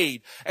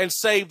grenade and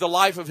save the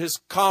life of his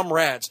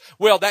comrades.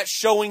 Well, that's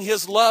showing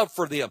his love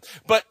for them.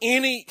 But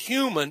any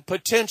human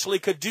potentially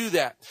could do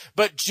that.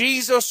 But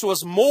Jesus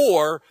was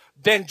more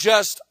than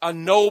just a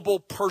noble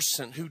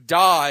person who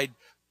died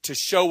to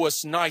show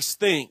us nice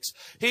things.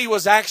 He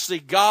was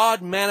actually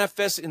God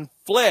manifest in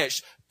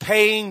flesh,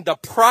 paying the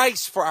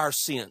price for our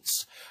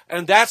sins.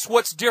 And that's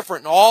what's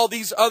different in all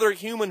these other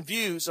human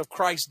views of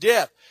Christ's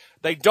death.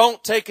 They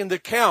don't take into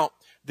account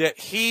that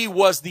he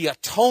was the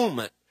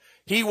atonement.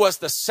 He was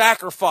the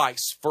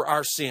sacrifice for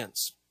our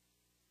sins.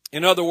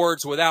 In other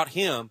words, without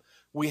him,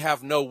 we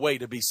have no way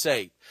to be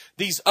saved.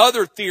 These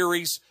other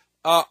theories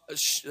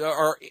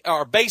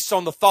are based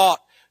on the thought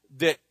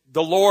that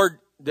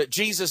that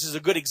Jesus is a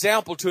good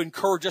example to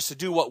encourage us to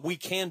do what we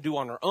can do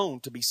on our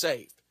own to be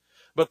saved.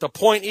 But the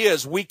point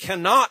is, we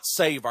cannot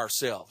save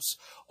ourselves.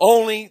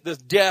 Only the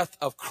death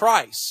of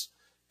Christ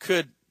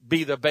could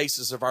be the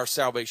basis of our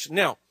salvation.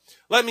 Now,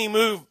 let me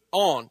move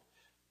on.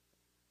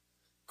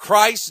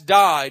 Christ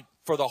died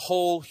for the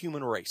whole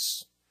human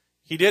race.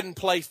 He didn't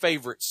play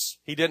favorites.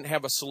 He didn't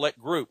have a select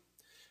group.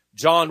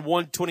 John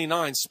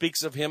 1:29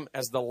 speaks of him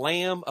as the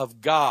Lamb of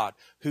God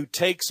who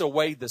takes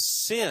away the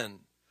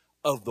sin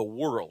of the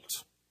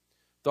world.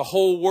 The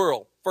whole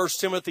world. 1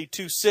 Timothy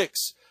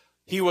 2:6,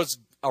 he was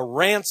a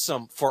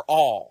ransom for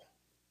all.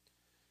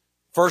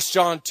 1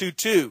 John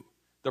 2:2,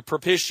 the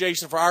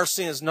propitiation for our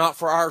sins, not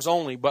for ours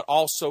only, but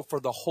also for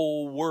the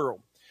whole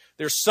world.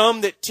 There's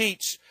some that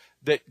teach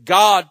that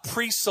God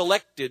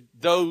pre-selected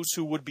those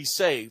who would be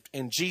saved,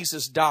 and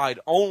Jesus died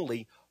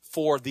only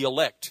for the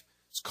elect.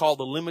 It's called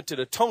the limited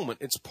atonement.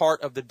 It's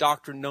part of the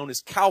doctrine known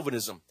as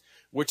Calvinism,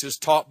 which is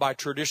taught by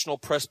traditional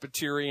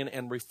Presbyterian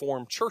and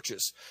Reformed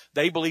churches.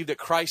 They believe that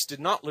Christ did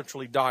not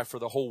literally die for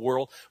the whole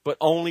world, but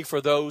only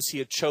for those he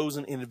had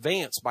chosen in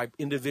advance by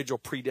individual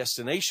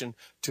predestination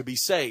to be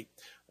saved.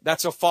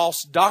 That's a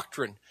false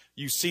doctrine.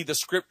 You see the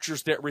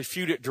scriptures that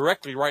refute it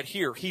directly right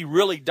here. He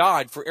really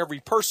died for every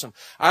person.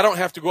 I don't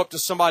have to go up to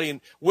somebody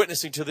and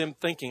witnessing to them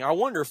thinking, I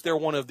wonder if they're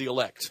one of the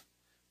elect.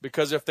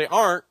 Because if they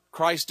aren't,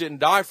 Christ didn't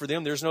die for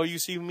them. There's no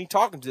use even me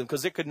talking to them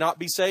because they could not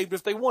be saved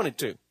if they wanted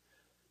to.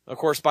 Of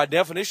course, by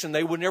definition,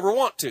 they would never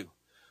want to.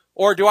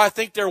 Or do I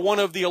think they're one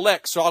of the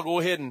elect, so I'll go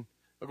ahead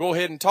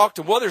and talk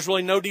to them? Well, there's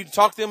really no need to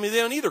talk to them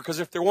then either, because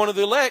if they're one of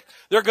the elect,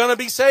 they're going to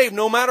be saved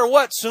no matter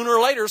what, sooner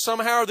or later,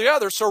 somehow or the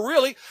other. So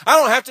really, I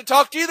don't have to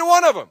talk to either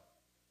one of them.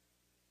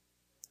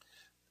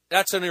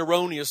 That's an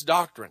erroneous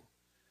doctrine.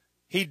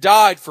 He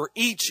died for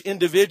each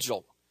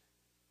individual.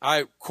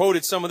 I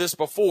quoted some of this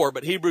before,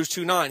 but Hebrews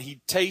 2:9,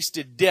 he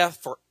tasted death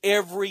for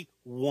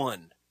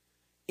everyone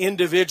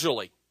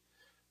individually.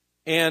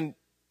 And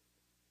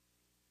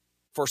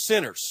for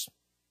sinners.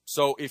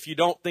 So if you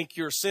don't think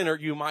you're a sinner,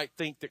 you might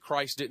think that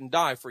Christ didn't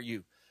die for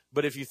you.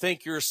 But if you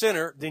think you're a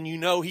sinner, then you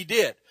know he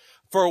did.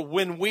 For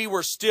when we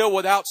were still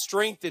without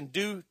strength, in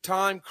due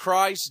time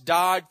Christ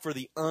died for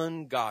the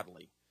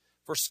ungodly.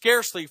 For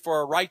scarcely for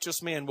a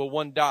righteous man will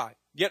one die.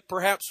 Yet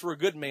perhaps for a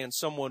good man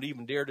some would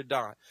even dare to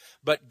die.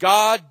 But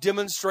God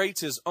demonstrates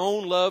his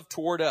own love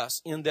toward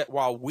us in that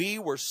while we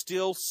were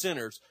still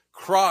sinners,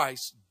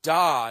 Christ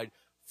died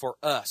for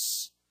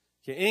us.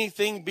 Can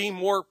anything be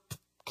more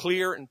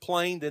clear and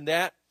plain than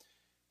that?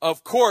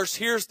 Of course,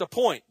 here's the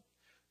point.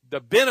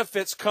 The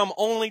benefits come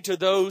only to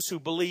those who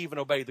believe and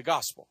obey the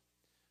gospel.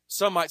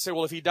 Some might say,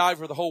 well, if he died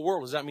for the whole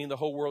world, does that mean the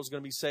whole world is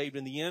going to be saved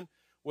in the end?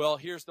 Well,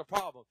 here's the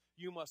problem.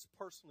 You must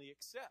personally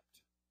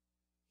accept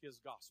his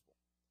gospel.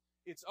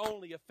 It's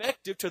only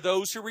effective to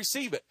those who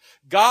receive it.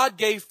 God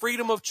gave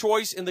freedom of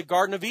choice in the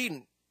Garden of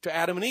Eden to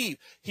Adam and Eve.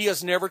 He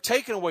has never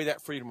taken away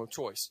that freedom of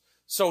choice.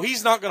 So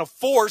he's not going to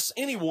force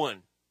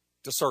anyone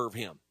to serve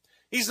him.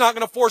 He's not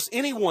going to force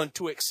anyone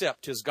to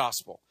accept his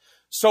gospel.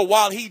 So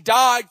while he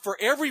died for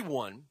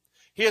everyone,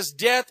 his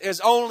death is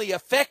only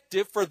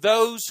effective for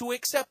those who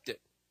accept it.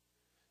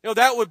 You know,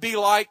 that would be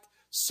like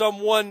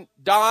someone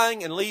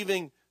dying and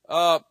leaving,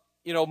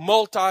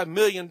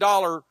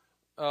 multi-million-dollar,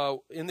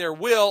 in their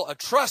will, a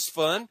trust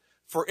fund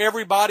for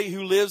everybody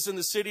who lives in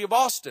the city of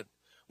Austin.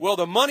 Well,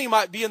 the money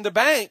might be in the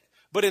bank,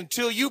 but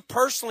until you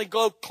personally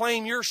go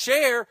claim your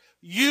share,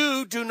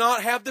 you do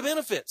not have the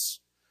benefits.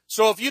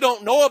 So if you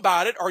don't know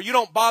about it or you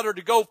don't bother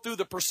to go through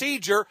the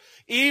procedure,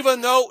 even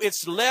though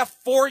it's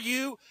left for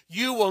you,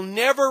 you will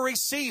never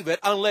receive it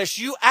unless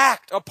you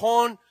act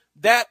upon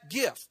that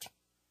gift.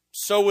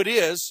 So it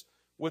is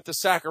with the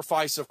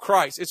sacrifice of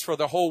Christ. It's for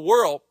the whole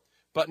world,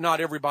 but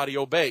not everybody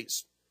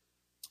obeys.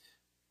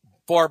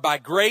 For by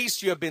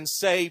grace you have been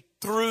saved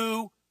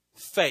through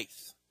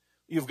faith.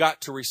 You've got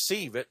to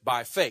receive it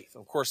by faith.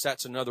 Of course,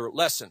 that's another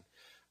lesson.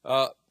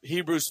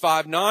 Hebrews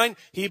 5:9,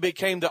 he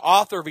became the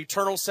author of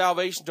eternal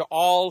salvation to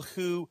all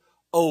who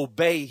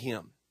obey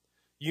him.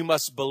 You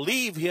must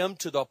believe him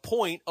to the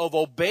point of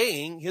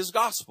obeying his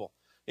gospel.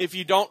 If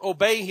you don't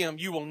obey him,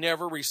 you will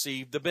never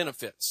receive the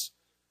benefits.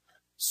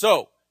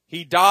 So,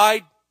 he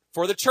died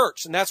for the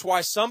church. And that's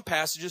why some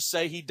passages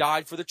say he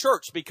died for the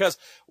church. Because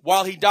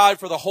while he died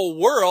for the whole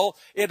world,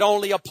 it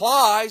only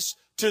applies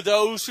to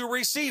those who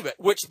receive it,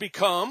 which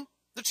become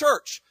the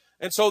church.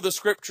 And so the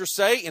scriptures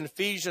say in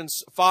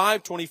Ephesians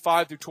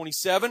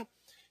 5:25-27,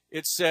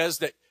 it says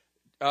that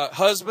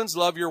husbands,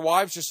 love your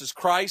wives just as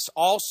Christ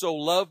also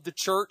loved the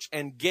church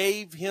and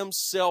gave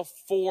himself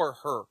for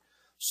her.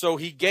 So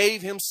he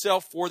gave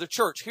himself for the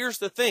church. Here's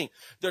the thing.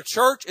 The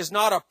church is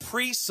not a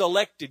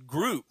pre-selected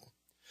group,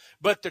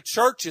 but the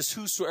church is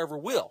whosoever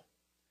will.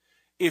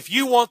 If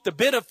you want the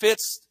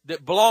benefits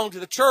that belong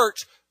to the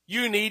church,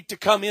 you need to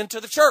come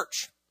into the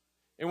church.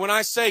 And when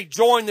I say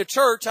join the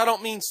church, I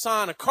don't mean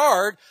sign a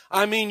card.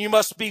 I mean you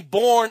must be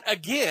born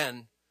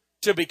again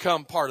to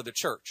become part of the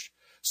church.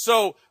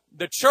 So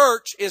the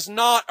church is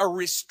not a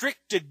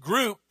restricted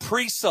group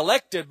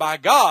pre-selected by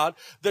God.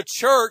 The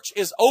church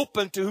is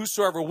open to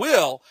whosoever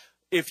will.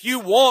 If you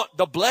want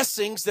the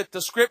blessings that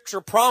the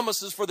Scripture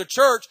promises for the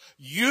church,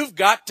 you've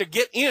got to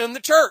get in the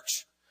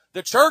church.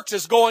 The church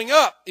is going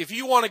up. If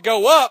you want to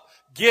go up,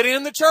 get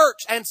in the church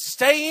and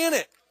stay in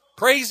it.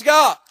 Praise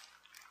God.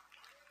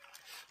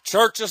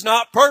 Church is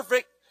not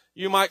perfect.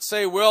 You might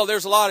say, well,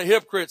 there's a lot of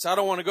hypocrites. I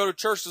don't want to go to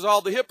church with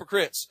all the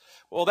hypocrites.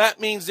 Well, that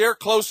means they're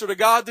closer to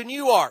God than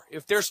you are.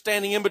 If they're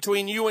standing in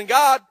between you and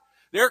God,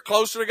 they're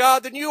closer to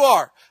God than you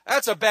are.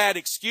 That's a bad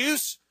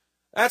excuse.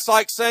 That's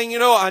like saying,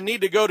 I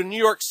need to go to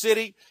New York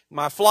City.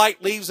 My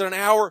flight leaves in an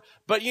hour.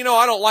 But,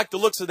 I don't like the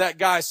looks of that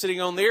guy sitting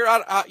on there.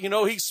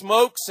 He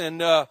smokes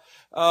and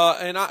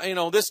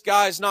this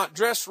guy's not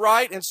dressed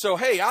right. And so,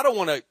 hey, I don't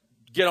want to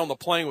get on the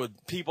plane with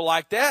people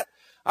like that.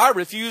 I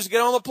refuse to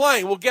get on the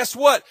plane. Well, guess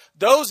what?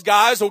 Those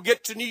guys will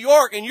get to New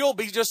York and you'll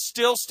be just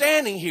still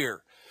standing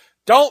here.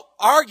 Don't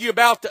argue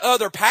about the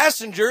other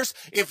passengers.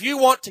 If you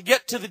want to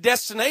get to the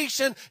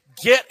destination,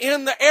 get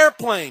in the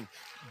airplane.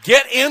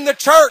 Get in the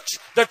church.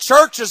 The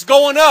church is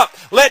going up.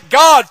 Let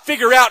God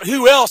figure out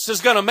who else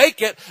is going to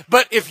make it.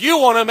 But if you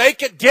want to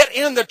make it, get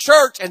in the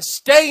church and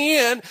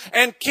stay in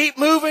and keep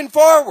moving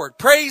forward.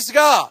 Praise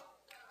God.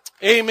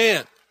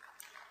 Amen.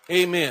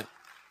 Amen.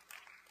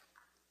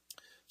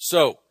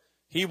 So,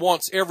 he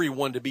wants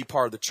everyone to be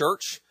part of the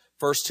church.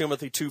 1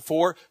 Timothy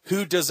 2:4,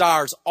 who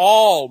desires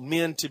all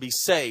men to be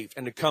saved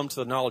and to come to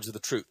the knowledge of the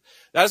truth.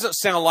 That doesn't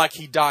sound like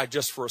he died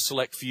just for a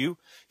select few.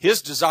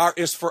 His desire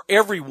is for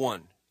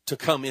everyone to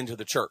come into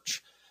the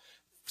church.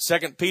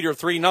 2 Peter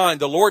 3:9,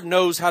 the Lord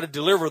knows how to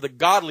deliver the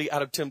godly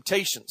out of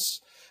temptations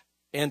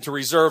and to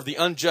reserve the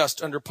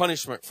unjust under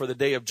punishment for the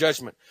day of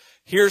judgment.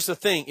 Here's the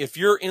thing. If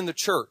you're in the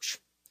church,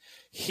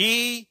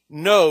 he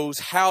knows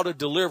how to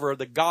deliver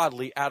the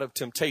godly out of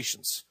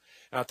temptations.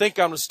 And I think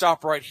I'm going to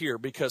stop right here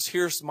because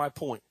here's my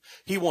point.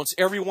 He wants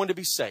everyone to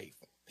be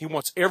saved. He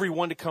wants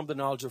everyone to come to the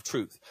knowledge of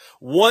truth.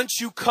 Once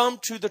you come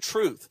to the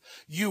truth,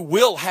 you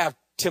will have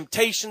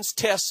temptations,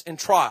 tests, and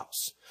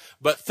trials.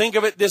 But think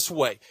of it this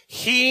way.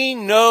 He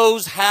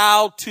knows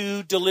how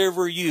to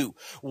deliver you.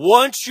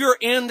 Once you're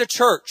in the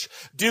church,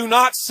 do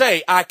not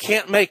say, I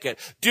can't make it.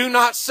 Do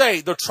not say,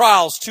 the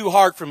trial's too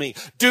hard for me.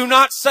 Do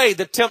not say,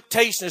 the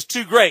temptation is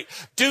too great.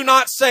 Do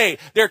not say,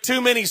 there are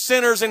too many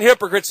sinners and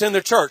hypocrites in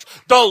the church.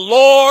 The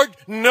Lord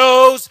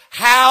knows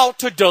how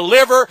to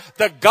deliver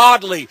the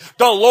godly.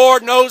 The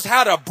Lord knows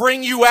how to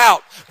bring you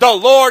out. The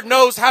Lord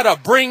knows how to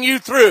bring you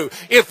through.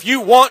 If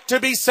you want to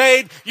be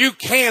saved, you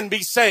can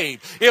be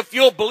saved. If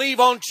you'll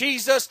believe on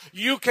Jesus,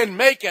 you can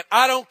make it.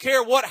 I don't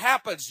care what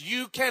happens.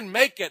 You can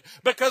make it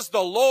because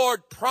the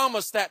Lord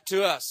promised that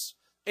to us.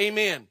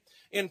 Amen.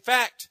 In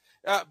fact,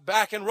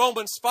 back in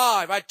Romans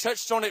 5, I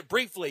touched on it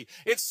briefly.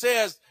 It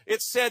said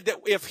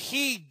that if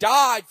he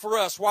died for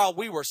us while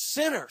we were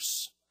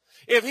sinners,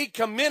 if he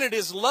commended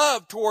his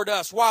love toward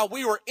us while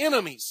we were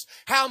enemies,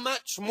 how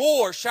much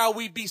more shall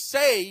we be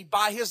saved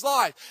by his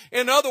life?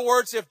 In other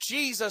words, if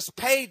Jesus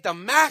paid the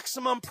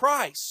maximum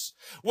price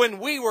when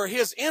we were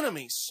his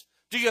enemies,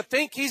 do you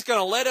think he's going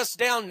to let us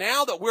down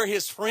now that we're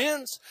his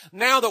friends?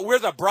 Now that we're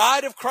the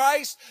bride of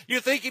Christ? You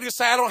think he'd just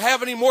say, I don't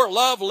have any more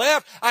love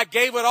left. I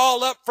gave it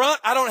all up front.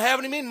 I don't have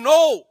any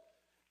more.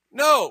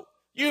 No.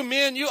 You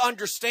men, you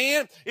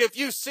understand. If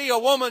you see a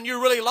woman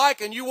you really like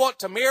and you want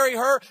to marry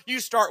her, you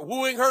start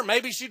wooing her.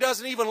 Maybe she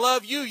doesn't even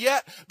love you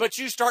yet, but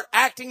you start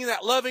acting in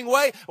that loving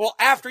way. Well,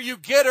 after you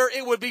get her,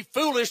 it would be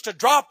foolish to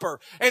drop her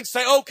and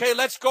say, okay,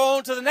 let's go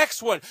on to the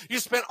next one. You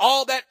spent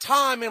all that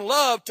time in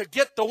love to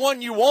get the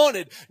one you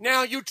wanted.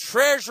 Now you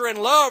treasure and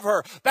love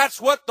her.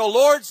 That's what the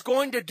Lord's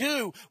going to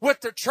do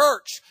with the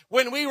church.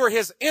 When we were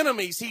his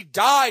enemies, he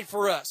died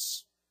for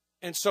us.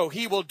 And so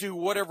he will do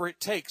whatever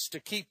it takes to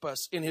keep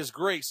us in his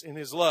grace, in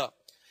his love.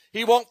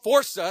 He won't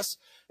force us.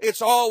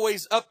 It's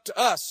always up to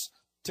us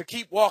to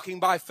keep walking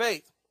by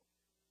faith.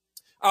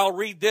 I'll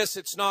read this.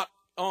 It's not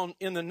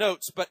in the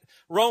notes, but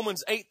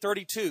Romans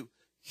 8:32.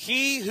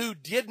 He who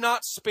did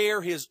not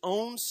spare his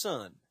own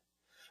son,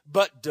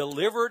 but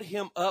delivered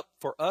him up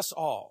for us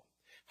all,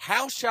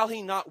 how shall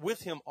he not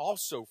with him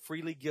also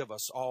freely give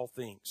us all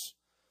things?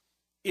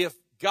 If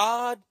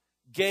God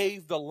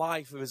gave the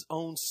life of his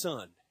own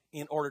son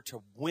in order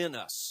to win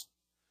us,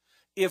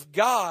 if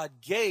God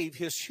gave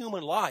his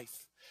human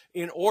life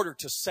in order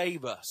to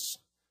save us,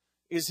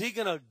 is he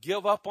going to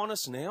give up on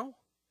us now?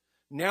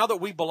 Now that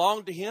we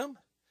belong to him?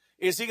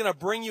 Is he going to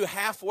bring you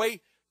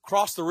halfway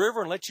across the river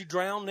and let you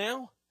drown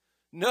now?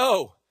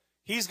 No,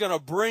 he's going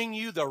to bring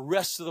you the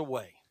rest of the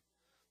way.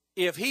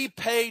 If he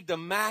paid the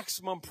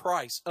maximum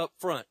price up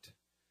front,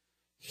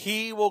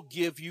 he will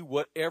give you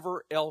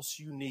whatever else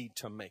you need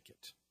to make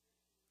it.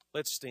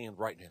 Let's stand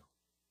right now.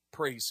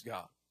 Praise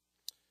God.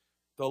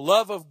 The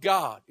love of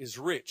God is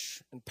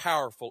rich and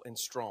powerful and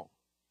strong.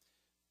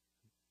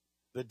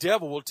 The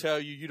devil will tell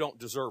you you don't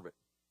deserve it.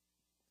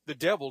 The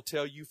devil will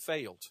tell you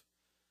failed.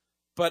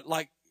 But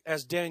like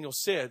as Daniel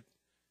said,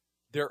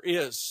 there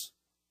is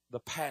the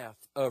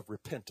path of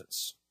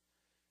repentance.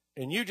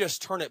 And you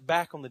just turn it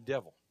back on the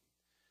devil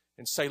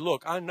and say,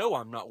 look, I know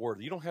I'm not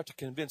worthy. You don't have to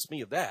convince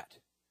me of that.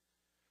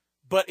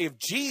 But if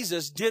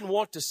Jesus didn't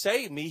want to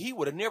save me, he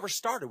would have never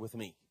started with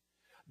me.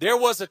 There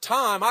was a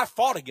time I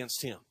fought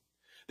against him.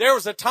 There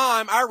was a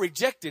time I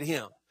rejected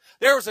him.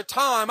 There was a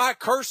time I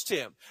cursed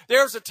him.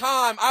 There was a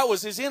time I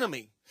was his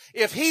enemy.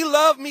 If he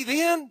loved me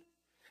then,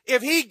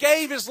 if he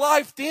gave his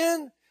life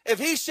then, if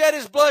he shed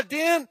his blood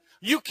then,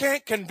 you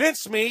can't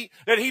convince me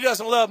that he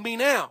doesn't love me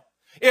now.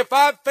 If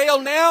I've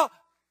failed now,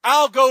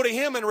 I'll go to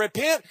him and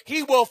repent.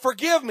 He will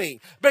forgive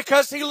me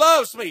because he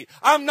loves me.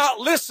 I'm not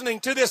listening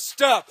to this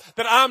stuff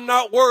that I'm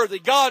not worthy.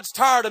 God's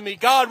tired of me.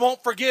 God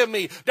won't forgive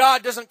me.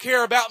 God doesn't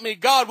care about me.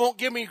 God won't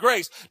give me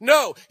grace.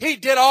 No, he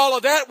did all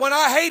of that when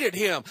I hated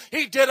him.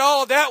 He did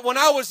all of that when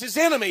I was his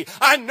enemy.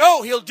 I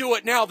know he'll do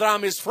it now that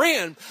I'm his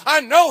friend.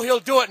 I know he'll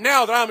do it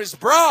now that I'm his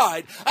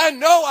bride. I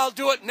know I'll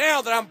do it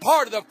now that I'm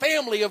part of the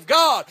family of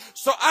God.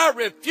 So I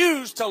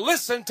refuse to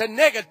listen to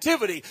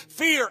negativity,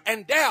 fear,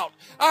 and doubt.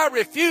 I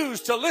refuse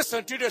to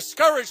listen to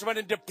discouragement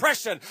and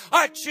depression.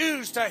 I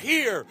choose to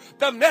hear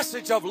the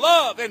message of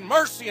love and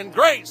mercy and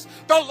grace.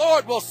 The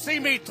Lord will see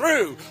me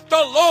through. The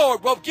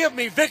Lord will give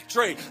me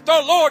victory.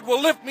 The Lord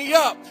will lift me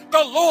up.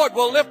 The Lord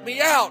will lift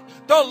me out.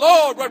 The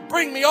Lord will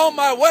bring me on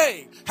my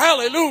way.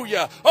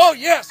 Hallelujah. Oh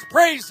yes,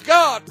 praise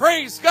God,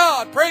 praise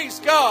God, praise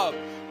God.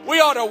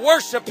 We ought to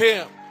worship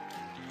him.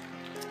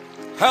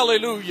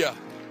 Hallelujah.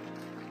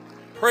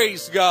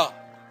 Praise God.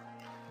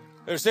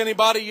 If there's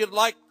anybody you'd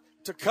like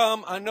to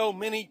come, I know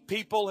many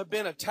people have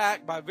been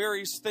attacked by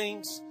various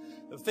things,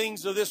 the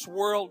things of this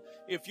world.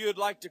 If you'd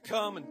like to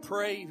come and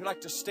pray, if you'd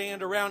like to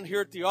stand around here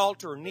at the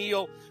altar or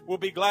kneel, we'll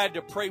be glad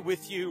to pray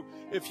with you.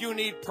 If you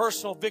need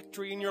personal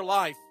victory in your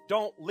life,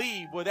 don't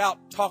leave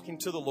without talking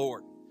to the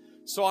Lord.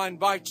 So I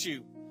invite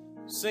you,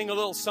 sing a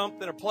little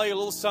something or play a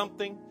little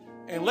something,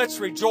 and let's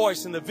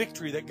rejoice in the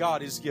victory that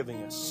God is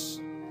giving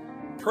us.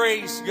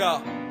 Praise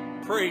God.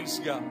 Praise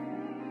God.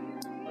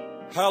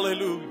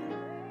 Hallelujah.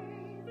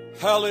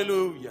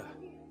 Hallelujah.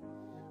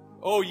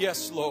 Oh,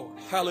 yes, Lord.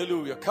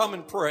 Hallelujah. Come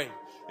and pray.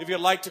 If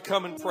you'd like to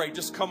come and pray,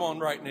 just come on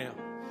right now.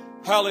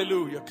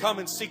 Hallelujah. Come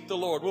and seek the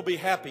Lord. We'll be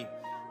happy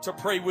to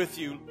pray with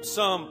you.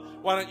 Some,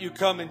 why don't you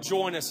come and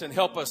join us and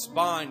help us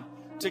bind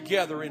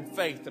together in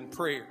faith and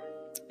prayer.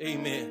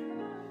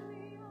 Amen.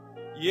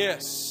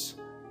 Yes.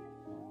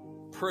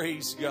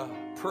 Praise God.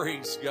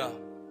 Praise God.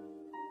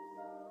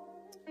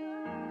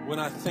 When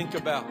I think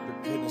about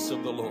the goodness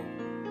of the Lord,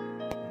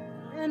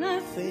 when I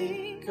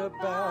think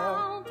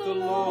about the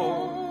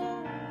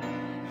Lord,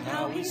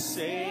 how he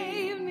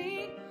saved